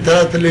المليونين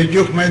 3 اللي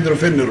يجوك ما يدروا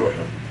فين يروحوا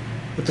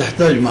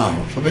وتحتاج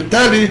معهم.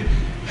 فبالتالي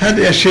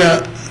هذه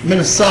أشياء من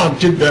الصعب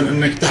جدا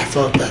أنك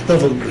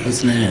تحتفظ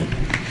بالحسنيين.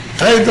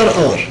 either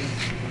or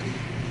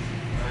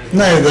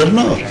neither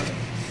nor.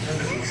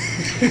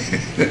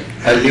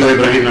 اللي هو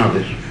إبراهيم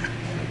ناظر.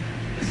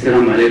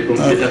 السلام عليكم،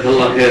 جزاك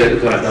الله خير يا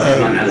دكتور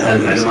عبدالرحمن على هذه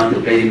المعلومات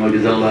القيمة،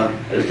 وجزا الله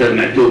الأستاذ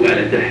معتوق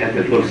على إتاحة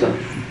الفرصة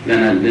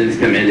لنا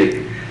لنستمع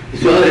لك.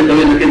 سؤالي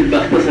طويل كنت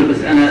بختصر، بس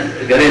أنا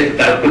قريت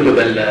بعض كتب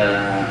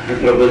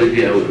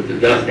الأنثروبولوجي أو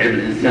دراسة علم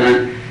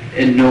الإنسان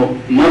إنه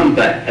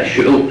منبع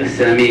الشعوب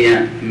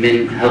السامية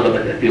من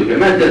هضبة أثيوبيا.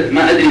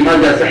 ما أدري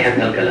ماذا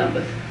صحة هالكلام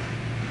بس.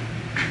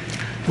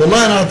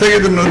 والله أنا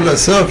أعتقد إنه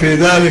السبب في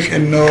ذلك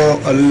إنه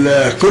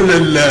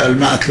كل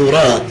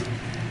المأثورات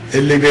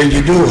اللي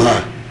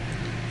بيجدوها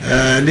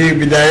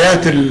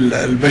لبدايات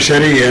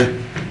البشرية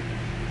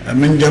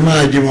من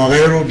جماجم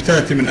وغيره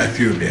بتأتي من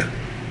أثيوبيا.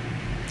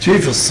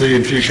 في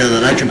الصين في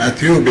كذا، لكن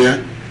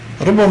أثيوبيا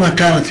ربما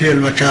كانت هي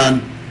المكان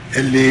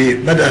اللي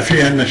بدأ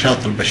فيها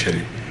النشاط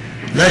البشري.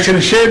 لكن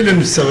الشيء اللي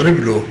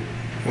نستغرب له،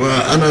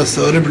 وأنا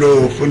استغرب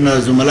له، كنا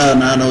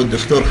زملائنا أنا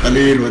والدكتور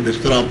خليل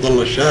والدكتور عبد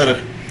الله الشارخ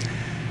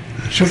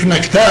شفنا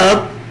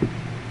كتاب،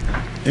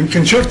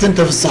 يمكن شفت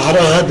أنت في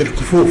الصحراء هذه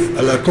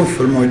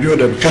الأكف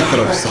الموجودة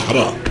بكثرة في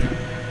الصحراء،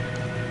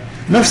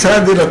 نفس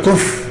هذه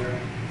الأكف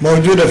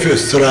موجودة في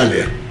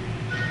أستراليا.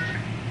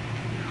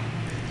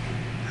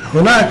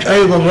 هناك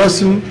أيضا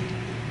رسم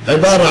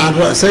عبارة عن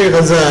رأسي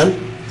غزال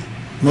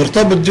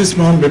مرتبط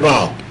جسمهم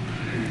ببعض،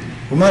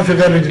 وما في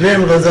غير رجلين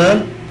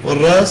الغزال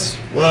والرأس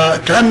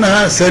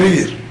وكأنها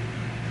سرير.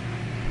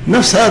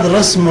 نفس هذا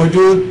الرسم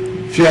موجود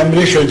في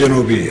أمريكا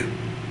الجنوبية.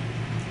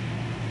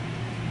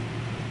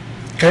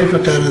 كيف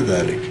كان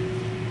ذلك؟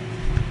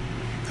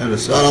 هذا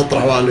السؤال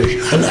أطرحه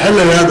عليك، حل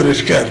هذا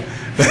الإشكال،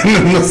 لأنه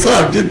من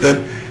الصعب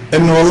جدا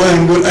إنه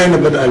والله نقول أين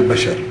بدأ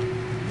البشر.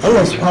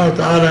 الله سبحانه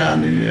وتعالى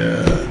يعني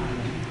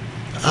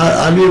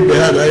عليم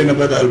بهذا، أين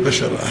بدأ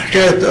البشر.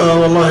 حكاية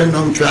والله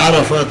إنهم في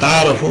عرفة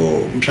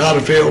تعارفوا مش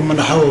عارف إيه،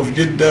 ومن حووا في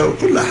جدة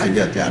وكل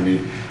حاجات، يعني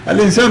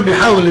الإنسان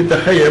بيحاول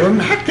يتخيل،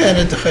 ومن حقه أن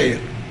يتخيل.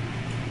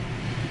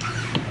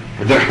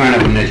 عبدالرحمن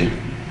أبو النجم.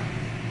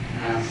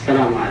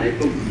 السلام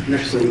عليكم.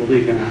 نشكر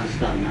مضيفنا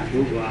الأستاذ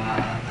معتوق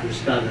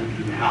والأستاذ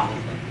المحاضر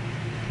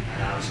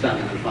أستاذنا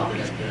الفاضل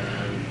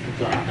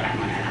الدكتور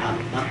عبدالرحمن على هذا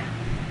الطرح.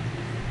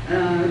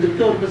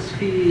 دكتور، بس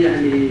في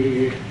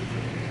يعني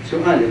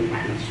سؤال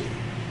يطرح نفسه،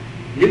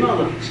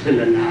 لماذا تفصل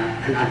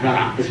الآثار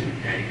عن قسم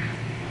التاريخ؟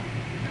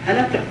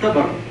 ألا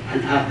تعتبر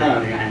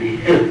الآثار يعني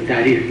إرث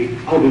تاريخي،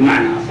 أو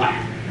بمعنى أصح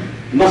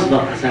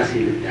مصدر أساسي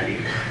للتاريخ؟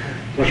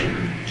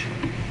 وشكرا.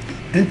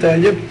 أنت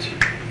أجبت،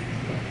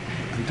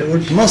 أنت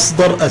قلت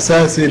مصدر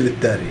أساسي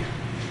للتاريخ.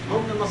 هو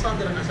من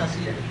المصادر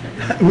الأساسية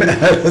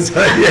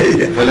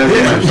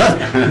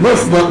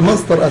للتاريخ.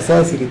 مصدر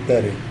أساسي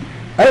للتاريخ.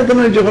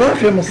 أيضا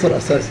الجغرافيا مصدر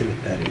أساسي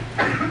للتاريخ.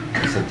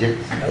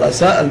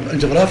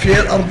 الجغرافيا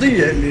هي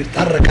الأرضية اللي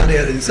يتحرك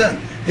عليها الإنسان،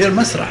 هي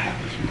المسرح.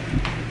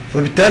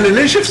 فبالتالي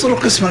ليش يفصلوا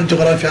قسم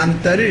الجغرافيا عن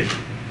التاريخ؟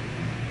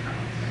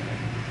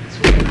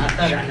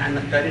 يعني عن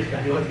التاريخ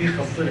يعني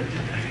وثيقة الصلة.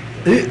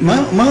 إيه،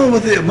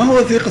 ما هو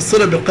وثيقة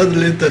الصلة بالقدر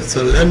اللي أنت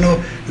تصل،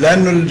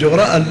 لأنه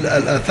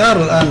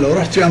الآثار الآن لو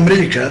رحت في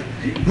أمريكا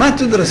ما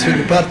تدرس في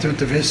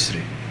ديبارتمنت اوف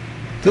هيستوري،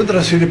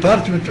 تدرس في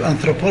ديبارتمنت اوف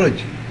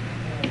أنثروبولوجي.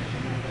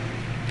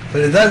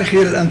 فلذلك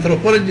هي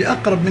الأنثروبولوجي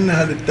أقرب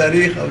منها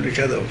للتاريخ أو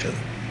لكذا وكذا.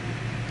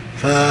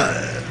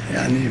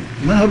 يعني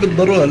ما هو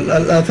بالضرورة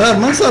الآثار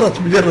ما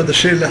صارت مجرد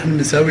الشيء اللي احنا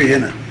بنساويه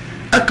هنا،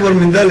 أكبر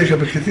من ذلك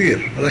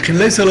بكثير، ولكن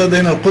ليس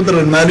لدينا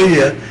القدرة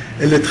المالية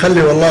اللي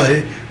تخلي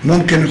والله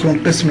ممكن يكون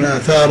قسم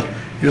الآثار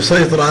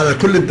يسيطر على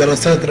كل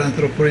الدراسات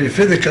الأنثروبولوجية،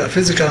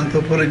 فيزيكال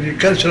أنثروبولوجي،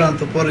 كالتشرال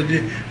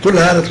أنثروبولوجي، كل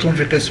هذا تكون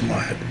في قسم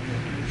واحد،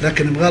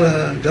 لكن يبغى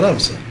لها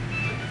جرامسة.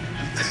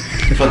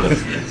 تفضل.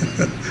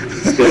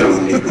 السلام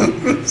عليكم.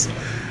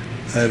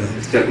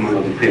 مساكم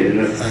الله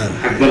بالخير.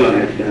 عبد الله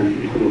العربية من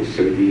الخطوط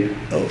السعودية.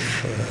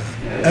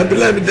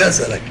 بالله بدي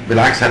أسألك،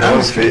 بالعكس هذا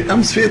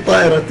أمس في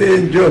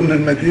طائرتين جو من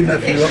المدينة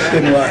في وقت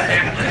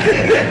واحد.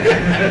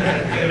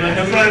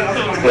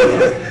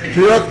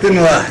 في وقت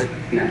واحد.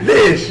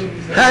 ليش؟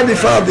 هذه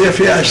فاضية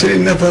فيها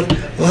 20 نفر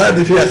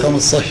وهذه فيها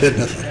 15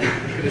 نفر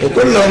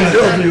وكلهم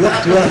جو في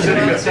وقت واحد.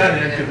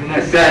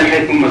 السائل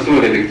حيكون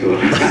مسؤول يا دكتور.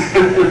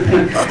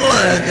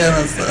 الله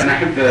كان الصراحة. أنا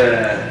أحب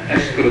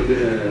أشكر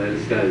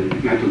الأستاذ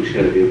معتوق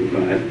شلبي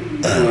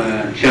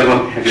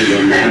وشرفت حقيقة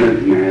أن عملت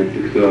مع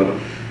الدكتور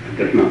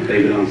الرحمن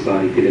الطيب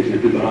الأنصاري في لجنة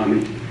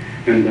البرامج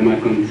عندما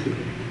كنت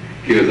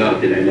في وزارة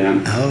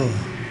الإعلام.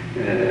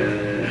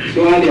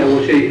 سؤالي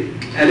أول شيء،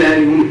 ألا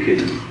يمكن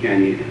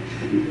يعني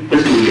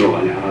قسم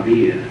اللغة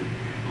العربية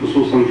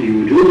خصوصا في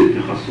وجود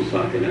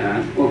التخصصات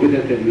الآن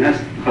وبدأت الناس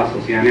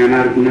تتخصص، يعني أنا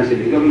أعرف الناس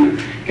اللي قبلنا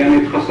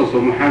كانوا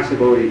يتخصصوا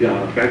محاسبة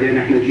وإدارة، بعدين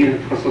إحنا جينا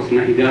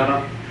تخصصنا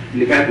إدارة،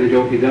 اللي بعدنا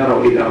جو إدارة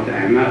وإدارة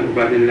أعمال،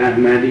 وبعدين الآن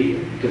مالي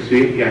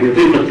وتسويق، يعني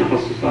ضمن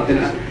التخصصات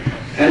الآن.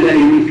 ألا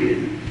يمكن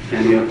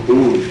أن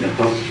يكون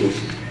تخصص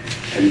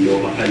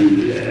اللغة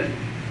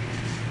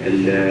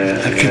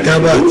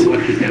الكتابات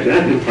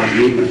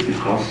القديمة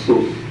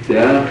تخصص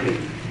داخل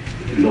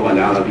اللغة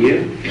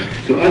العربية؟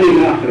 سؤالي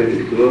الآخر يا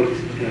دكتور،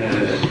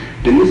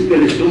 بالنسبة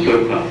للصوت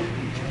عقاب،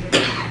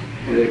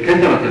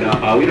 كثرت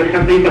الأقاويل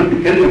وحقيقة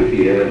تكلم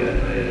فيها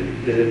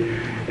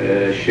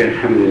الشيخ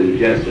حمد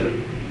الجاسر،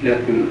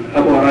 لكن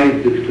أبغى رأي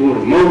الدكتور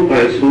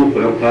موقع سوق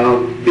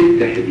عقاب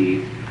بالتحديد،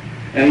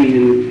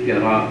 أين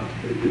يرى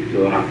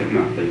الدكتور عبدالرحمن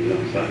الطيب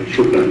الأنصاري.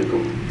 شكرا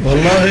لكم.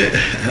 والله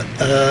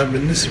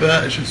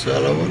بالنسبة ايش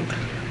السؤال الأول؟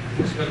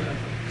 بالنسبة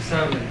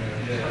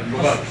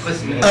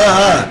للقسم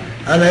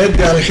أنا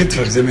يدي على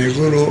كتفك زي ما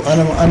يقولوا.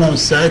 أنا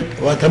مستعد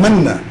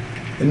وأتمنى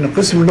إن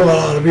قسم اللغة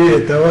العربية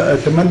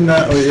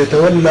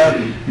يتولى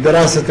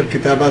دراسة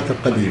الكتابات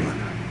القديمة،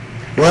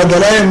 وهذا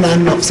لا يمنع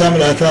أن أقسام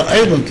الآثار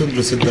أيضا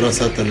تدرس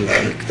الدراسات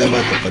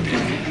الكتابات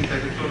القديمة. أنت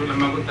دكتور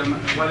لما قلت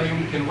ولا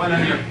يمكن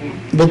ولن يكون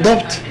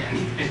بالضبط،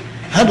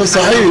 هذا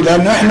صحيح.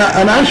 لأن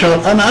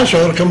أنا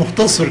أشعر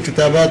كمختص في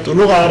الكتابات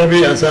ولغة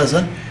عربية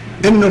أساسا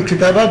إنه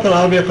الكتابات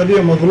العربية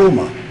القديمة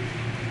مظلومة.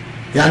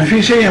 يعني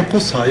في شيء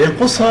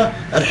ينقصها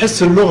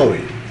الحس اللغوي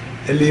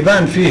اللي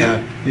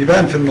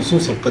يبان في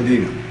النصوص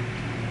القديمة،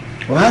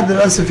 وهذا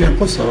للأسف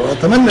ينقصها.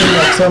 وأتمنى أن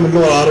أقسام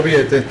اللغة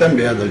العربية تهتم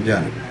بهذا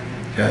الجانب،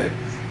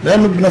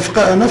 لأنه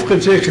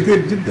نفقد شيء كثير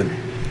جدا.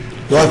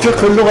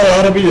 وفقه اللغة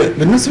العربية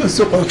بالنسبة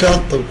لسوق عكاظ،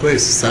 طب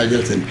كويس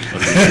استعجلتني.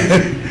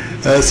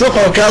 سوق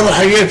عكاظ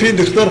الحقيقة فيه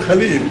دكتور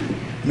خليل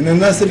من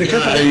الناس اللي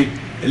كثير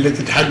اللي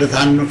تتحدث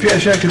عنه في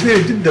أشياء كثيرة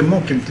جدا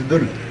ممكن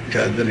تدل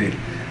كدليل.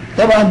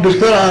 طبعا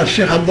الدكتور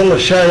الشيخ عبد الله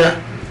الشايع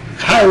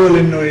حاول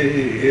انه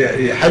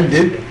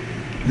يحدد،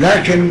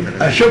 لكن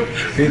اشك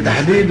في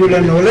تحديده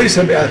لانه ليس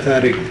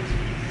باثاري.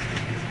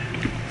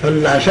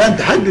 فعشان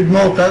تحدد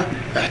موقع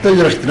يحتاج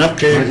لك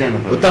تنقي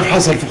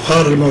وتفحص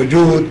الفخار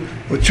الموجود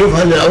وتشوف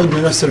هل يعود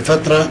من نفس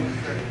الفتره.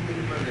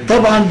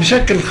 طبعا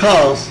بشكل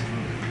خاص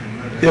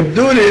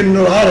يبدو لي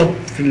انه العرب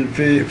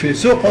في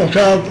سوق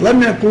عكاظ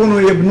لم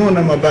يكونوا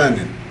يبنون مبانٍ،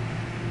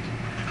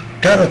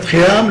 كانت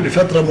خيام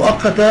لفتره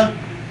مؤقته،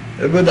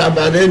 بدأ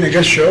بعدين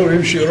يقشعوا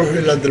ويمشي يروحوا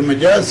إلى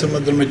درمجات، ثم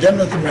درمجات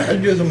ثم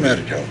يحجوا ثم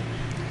يرجعوا.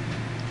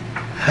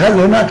 هل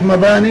هناك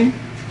مباني؟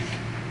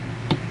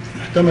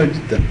 محتمل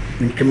جدا،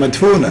 يمكن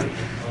مدفونة.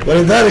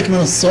 ولذلك من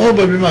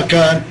الصعوبة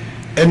بمكان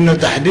إنه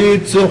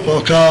تحديد سوق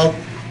عكاظ،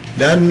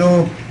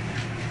 لأنه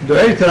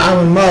دعيت العام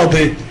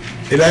الماضي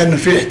إلى إنه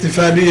في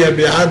احتفالية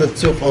بإعادة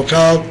سوق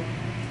عكاظ،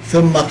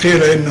 ثم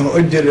قيل إنه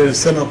أجل إلى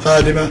السنة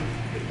القادمة،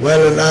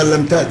 وإلى الآن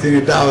لم تأتني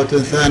دعوة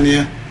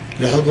ثانية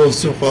لحضور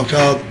سوق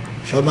عكاظ،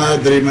 فما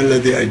أدري ما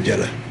الذي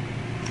أجله.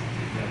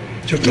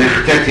 شكرا.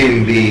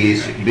 نختتم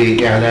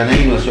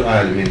بإعلانين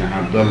وسؤال من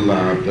عبد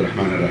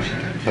الرحمن الراشد.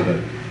 تفضل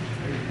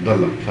عبد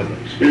الله، تفضل.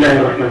 بسم الله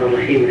الرحمن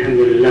الرحيم، الحمد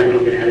لله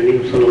رب العالمين،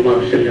 وصلى الله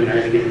وسلم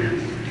على نبينا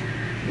محمد.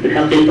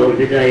 بالحقيقة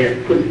والبداية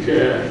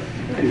كنت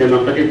عندما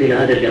قدمت إلى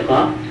هذا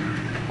اللقاء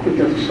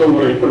كنت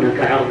أتصور أن يكون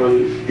هناك عرضا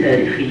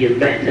تاريخيا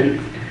بحتا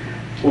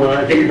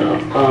وذكر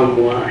أرقام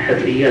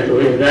وحفريات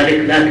وغير ذلك،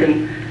 لكن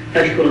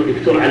أشكر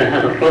الدكتور على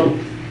هذا الربط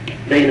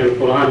بين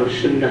القرآن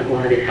والسنة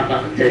وهذه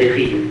الحقائق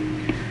التاريخية.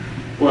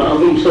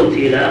 وأضم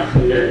صوتي إلى أخ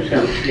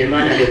أسامة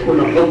سليمان أن يكون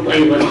الربط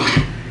أيضا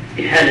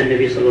بحال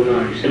النبي صلى الله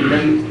عليه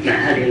وسلم مع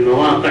هذه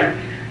المواقع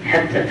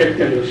حتى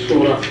تكتمل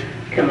الصورة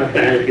كما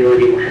فعل في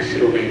وادي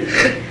محسر وغيره.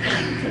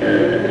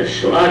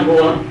 السؤال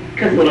هو: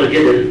 كثر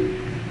الجدل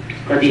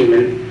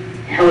قديما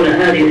حول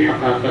هذه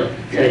الحقائق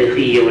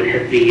التاريخية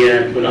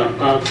والحفريات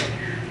والأرقام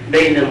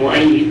بين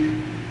مؤيد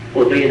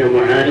وبين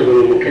معارض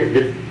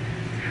ومكذب،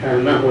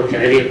 فما هو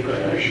تعليق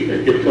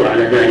الدكتور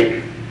على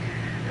ذلك؟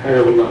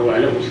 هذا والله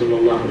أعلم، وصلى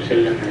الله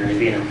وسلم على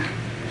نبينا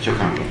محمد.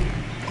 شكرا.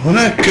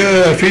 هناك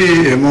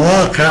في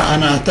مواقع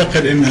أنا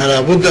أعتقد أنها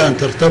لابد أن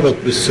ترتبط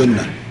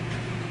بالسنة،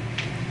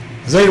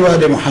 زي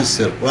وادي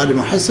محسر. وادي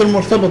محسر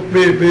مرتبط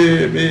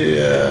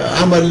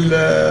بعمل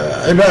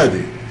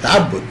عبادي،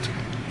 تعبد،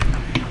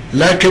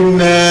 لكن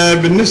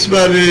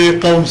بالنسبة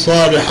لقوم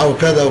صالح أو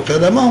كذا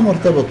وكذا ما هو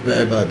مرتبط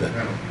بعبادة،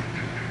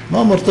 ما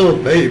هو مرتبط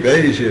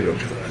بأي شيء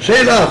وكذا.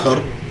 الشيء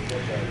الآخر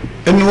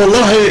إنه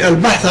والله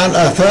البحث عن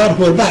الآثار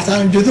هو البحث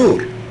عن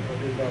الجذور.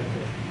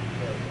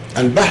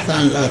 البحث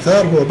عن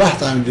الآثار هو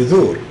بحث عن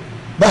الجذور،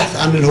 بحث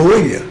عن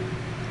الهوية،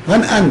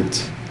 من أنت؟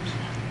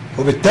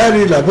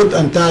 وبالتالي لابد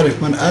أن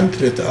تعرف من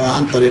أنت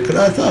عن طريق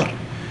الآثار.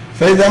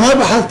 فإذا ما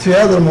بحثت في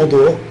هذا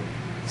الموضوع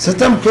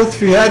ستمكث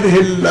في هذه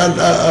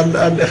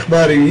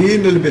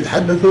الإخباريين اللي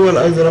بيتحدثوا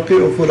الأزرقي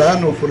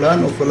وفلان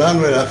وفلان وفلان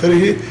وإلى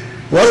آخره،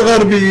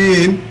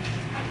 والغربيين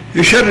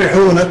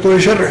يشرحونك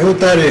ويشرحوا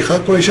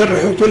تاريخك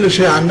ويشرحوا كل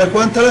شيء عنك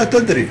وأنت لا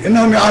تدري.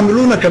 إنهم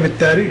يعاملونك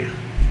بالتاريخ،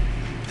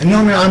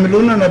 إنهم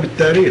يعاملوننا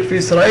بالتاريخ. في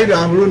إسرائيل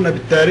يعاملوننا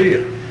بالتاريخ،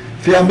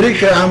 في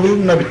أمريكا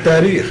يعاملوننا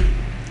بالتاريخ.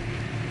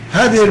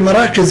 هذه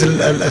المراكز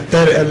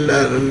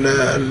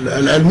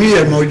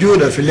العلمية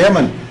الموجودة في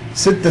اليمن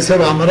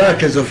 6-7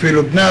 مراكز، وفي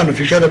لبنان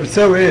وفي كذا،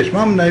 بتساوي إيش؟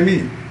 ما هم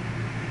نايمين،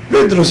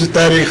 بيدرسوا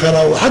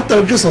تاريخنا، وحتى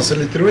القصص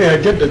اللي ترويها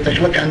جدتك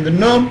لك عند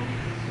النوم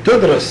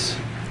تدرس،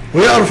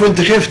 ويعرفوا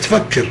أنت كيف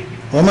تفكر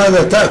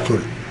وماذا تأكل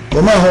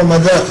وما هو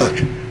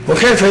مذاقك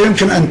وكيف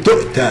يمكن أن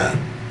تؤتى.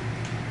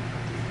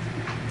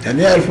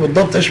 يعني يعرفوا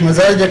بالضبط إيش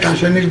مزاجك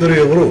عشان يقدروا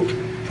يغروك.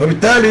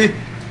 فبالتالي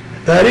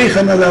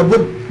تاريخنا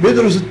لابد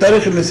بيدرسوا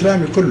التاريخ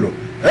الإسلامي كله.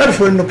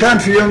 عرفوا إنه كان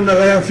في يوم من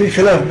الأيام في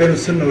خلاف بين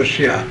السنة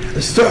والشيعة،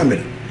 استعمل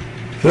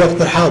في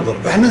الوقت الحاضر،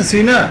 وإحنا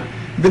نسيناه،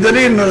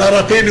 بدليل إنه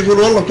العراقيين يقول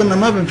والله كنا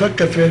ما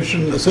بنفكر في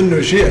سنة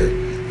وشيعة،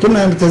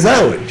 كنا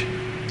نتزاوج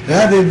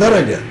لهذه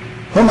الدرجة.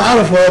 هم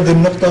عرفوا هذه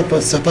النقطة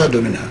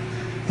فاستفادوا منها.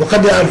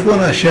 وقد يعرفون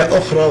أشياء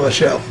أخرى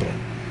وأشياء أخرى.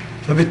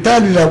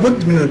 فبالتالي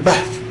لابد من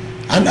البحث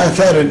عن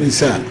آثار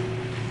الإنسان،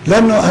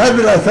 لأنه هذه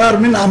الآثار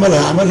من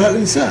عملها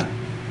الإنسان،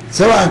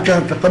 سواء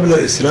كان قبل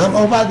الإسلام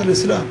أو بعد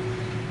الإسلام.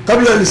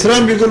 قبل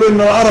الإسلام بيقولوا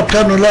إن العرب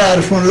كانوا لا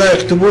يعرفون لا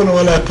يكتبون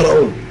ولا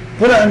يقرؤون،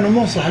 ولا إنه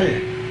مو صحيح.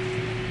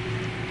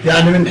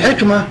 يعني من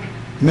حكمة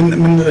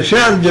من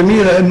الأشياء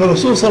الجميلة إن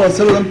الرسول صلى الله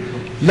عليه وسلم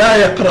لا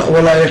يقرأ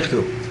ولا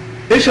يكتب.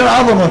 إيش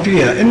العظمة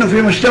فيها؟ إنه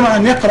في مجتمع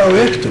يقرأ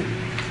ويكتب،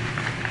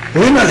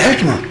 وهنا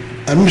الحكمة.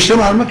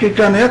 المجتمع المكي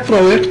كان يقرأ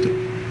ويكتب.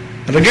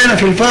 رجعنا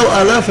في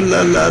الفاو آلاف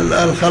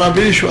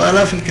الخرابيش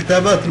وآلاف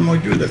الكتابات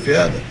الموجودة في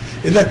هذا،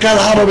 إذا كان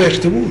العرب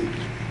يكتبون.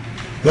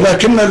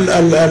 ولكن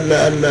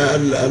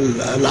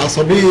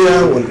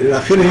العصبية والى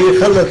آخره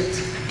خلت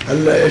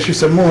ايش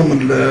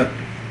يسموهم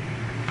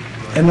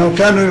انه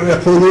كانوا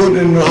يقولون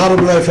ان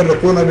العرب لا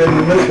يفرقون بين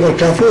الملح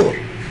والكافور،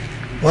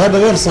 وهذا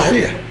غير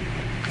صحيح.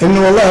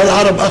 انه والله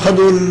العرب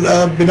اخذوا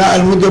بناء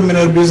المدن من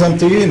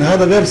البيزنطيين،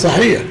 هذا غير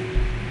صحيح.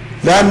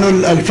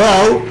 لانه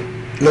الفاو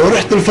لو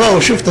رحت الفاو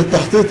وشفت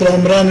التخطيط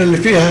العمراني اللي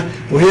فيها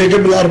وهي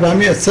قبل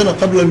 400 سنة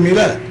قبل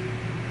الميلاد،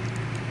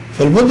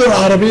 فالمدن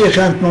العربية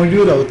كانت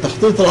موجودة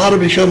والتخطيط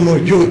العربي كان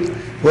موجود.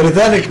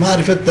 ولذلك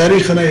معرفة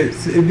تاريخنا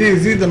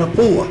يزيدنا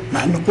قوة.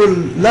 نحن نقول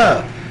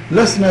لا،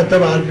 لسنا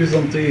تبع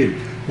البيزنطيين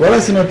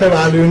ولسنا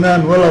تبع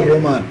اليونان ولا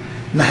الرومان،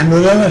 نحن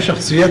لنا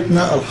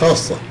شخصيتنا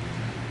الخاصة.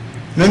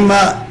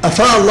 مما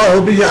أفاء الله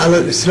به على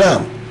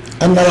الإسلام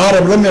أن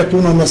العرب لم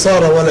يكونوا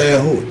نصارى ولا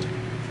يهود،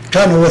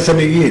 كانوا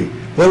وثنيين،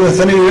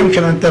 والوثنية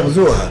يمكن أن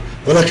تغزوها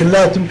ولكن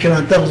لا تمكن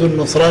أن تغزو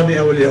النصراني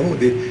أو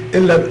اليهودي.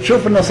 إلا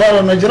شوف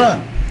النصارى نجران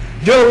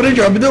جاءوا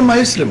ورجعوا بدون ما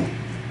يسلموا،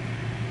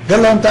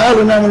 قال لهم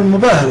تعالوا نعمل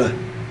مباهلة،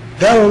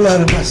 قالوا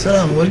الله مع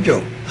السلامة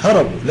ورجعوا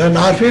هربوا، لأن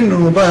عارفين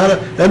المباهلة،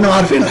 لأنهم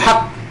عارفين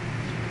الحق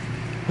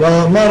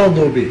وما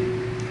رضوا به.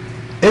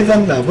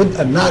 إذن لابد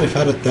أن نعرف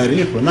هذا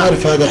التاريخ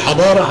ونعرف هذه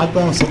الحضارة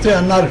حتى نستطيع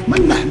أن نعرف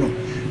من نحن.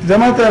 إذا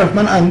ما تعرف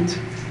من أنت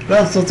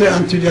لا تستطيع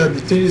أن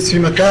تجلس في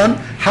مكان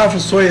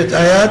حافظ شوية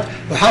آيات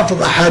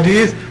وحافظ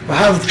أحاديث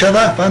وحافظ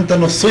كذا، فأنت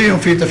نصي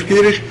في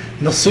تفكيرك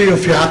نصي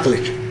في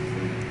عقلك،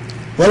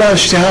 ولا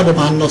اجتهاد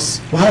مع النص.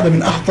 وهذا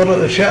من أخطر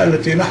الأشياء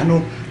التي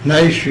نحن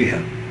نعيش فيها،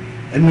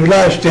 أنه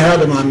لا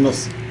اجتهاد مع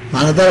النص.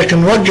 معنى ذلك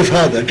نوقف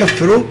هذا،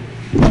 كفروا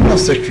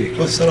النص يكفيك.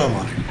 والسلام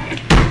عليكم.